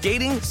 Check out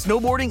skating,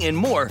 snowboarding, and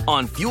more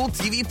on Fuel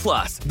TV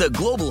Plus, the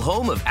global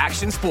home of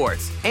action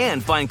sports.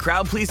 And find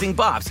crowd-pleasing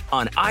bops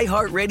on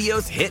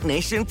iHeartRadio's Hit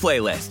Nation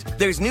playlist.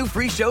 There's new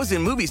free shows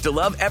and movies to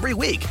love every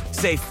week.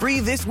 Say free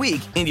this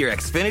week in your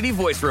Xfinity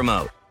voice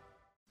remote.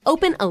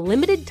 Open a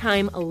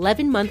limited-time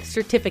 11-month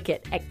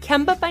certificate at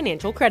Kemba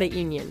Financial Credit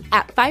Union.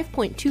 At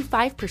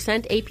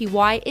 5.25%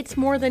 APY, it's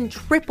more than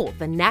triple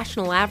the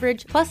national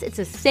average, plus it's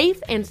a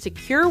safe and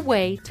secure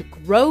way to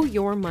grow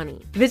your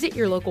money. Visit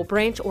your local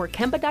branch or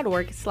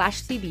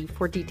kemba.org/CD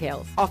for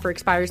details. Offer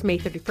expires May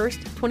 31st,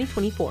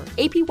 2024.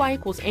 APY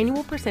equals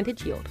annual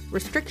percentage yield.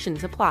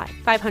 Restrictions apply.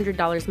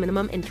 $500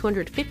 minimum and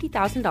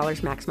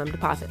 $250,000 maximum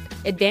deposit.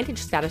 Advantage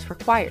status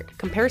required.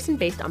 Comparison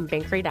based on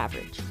bank rate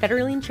average.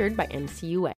 Federally insured by NCUA.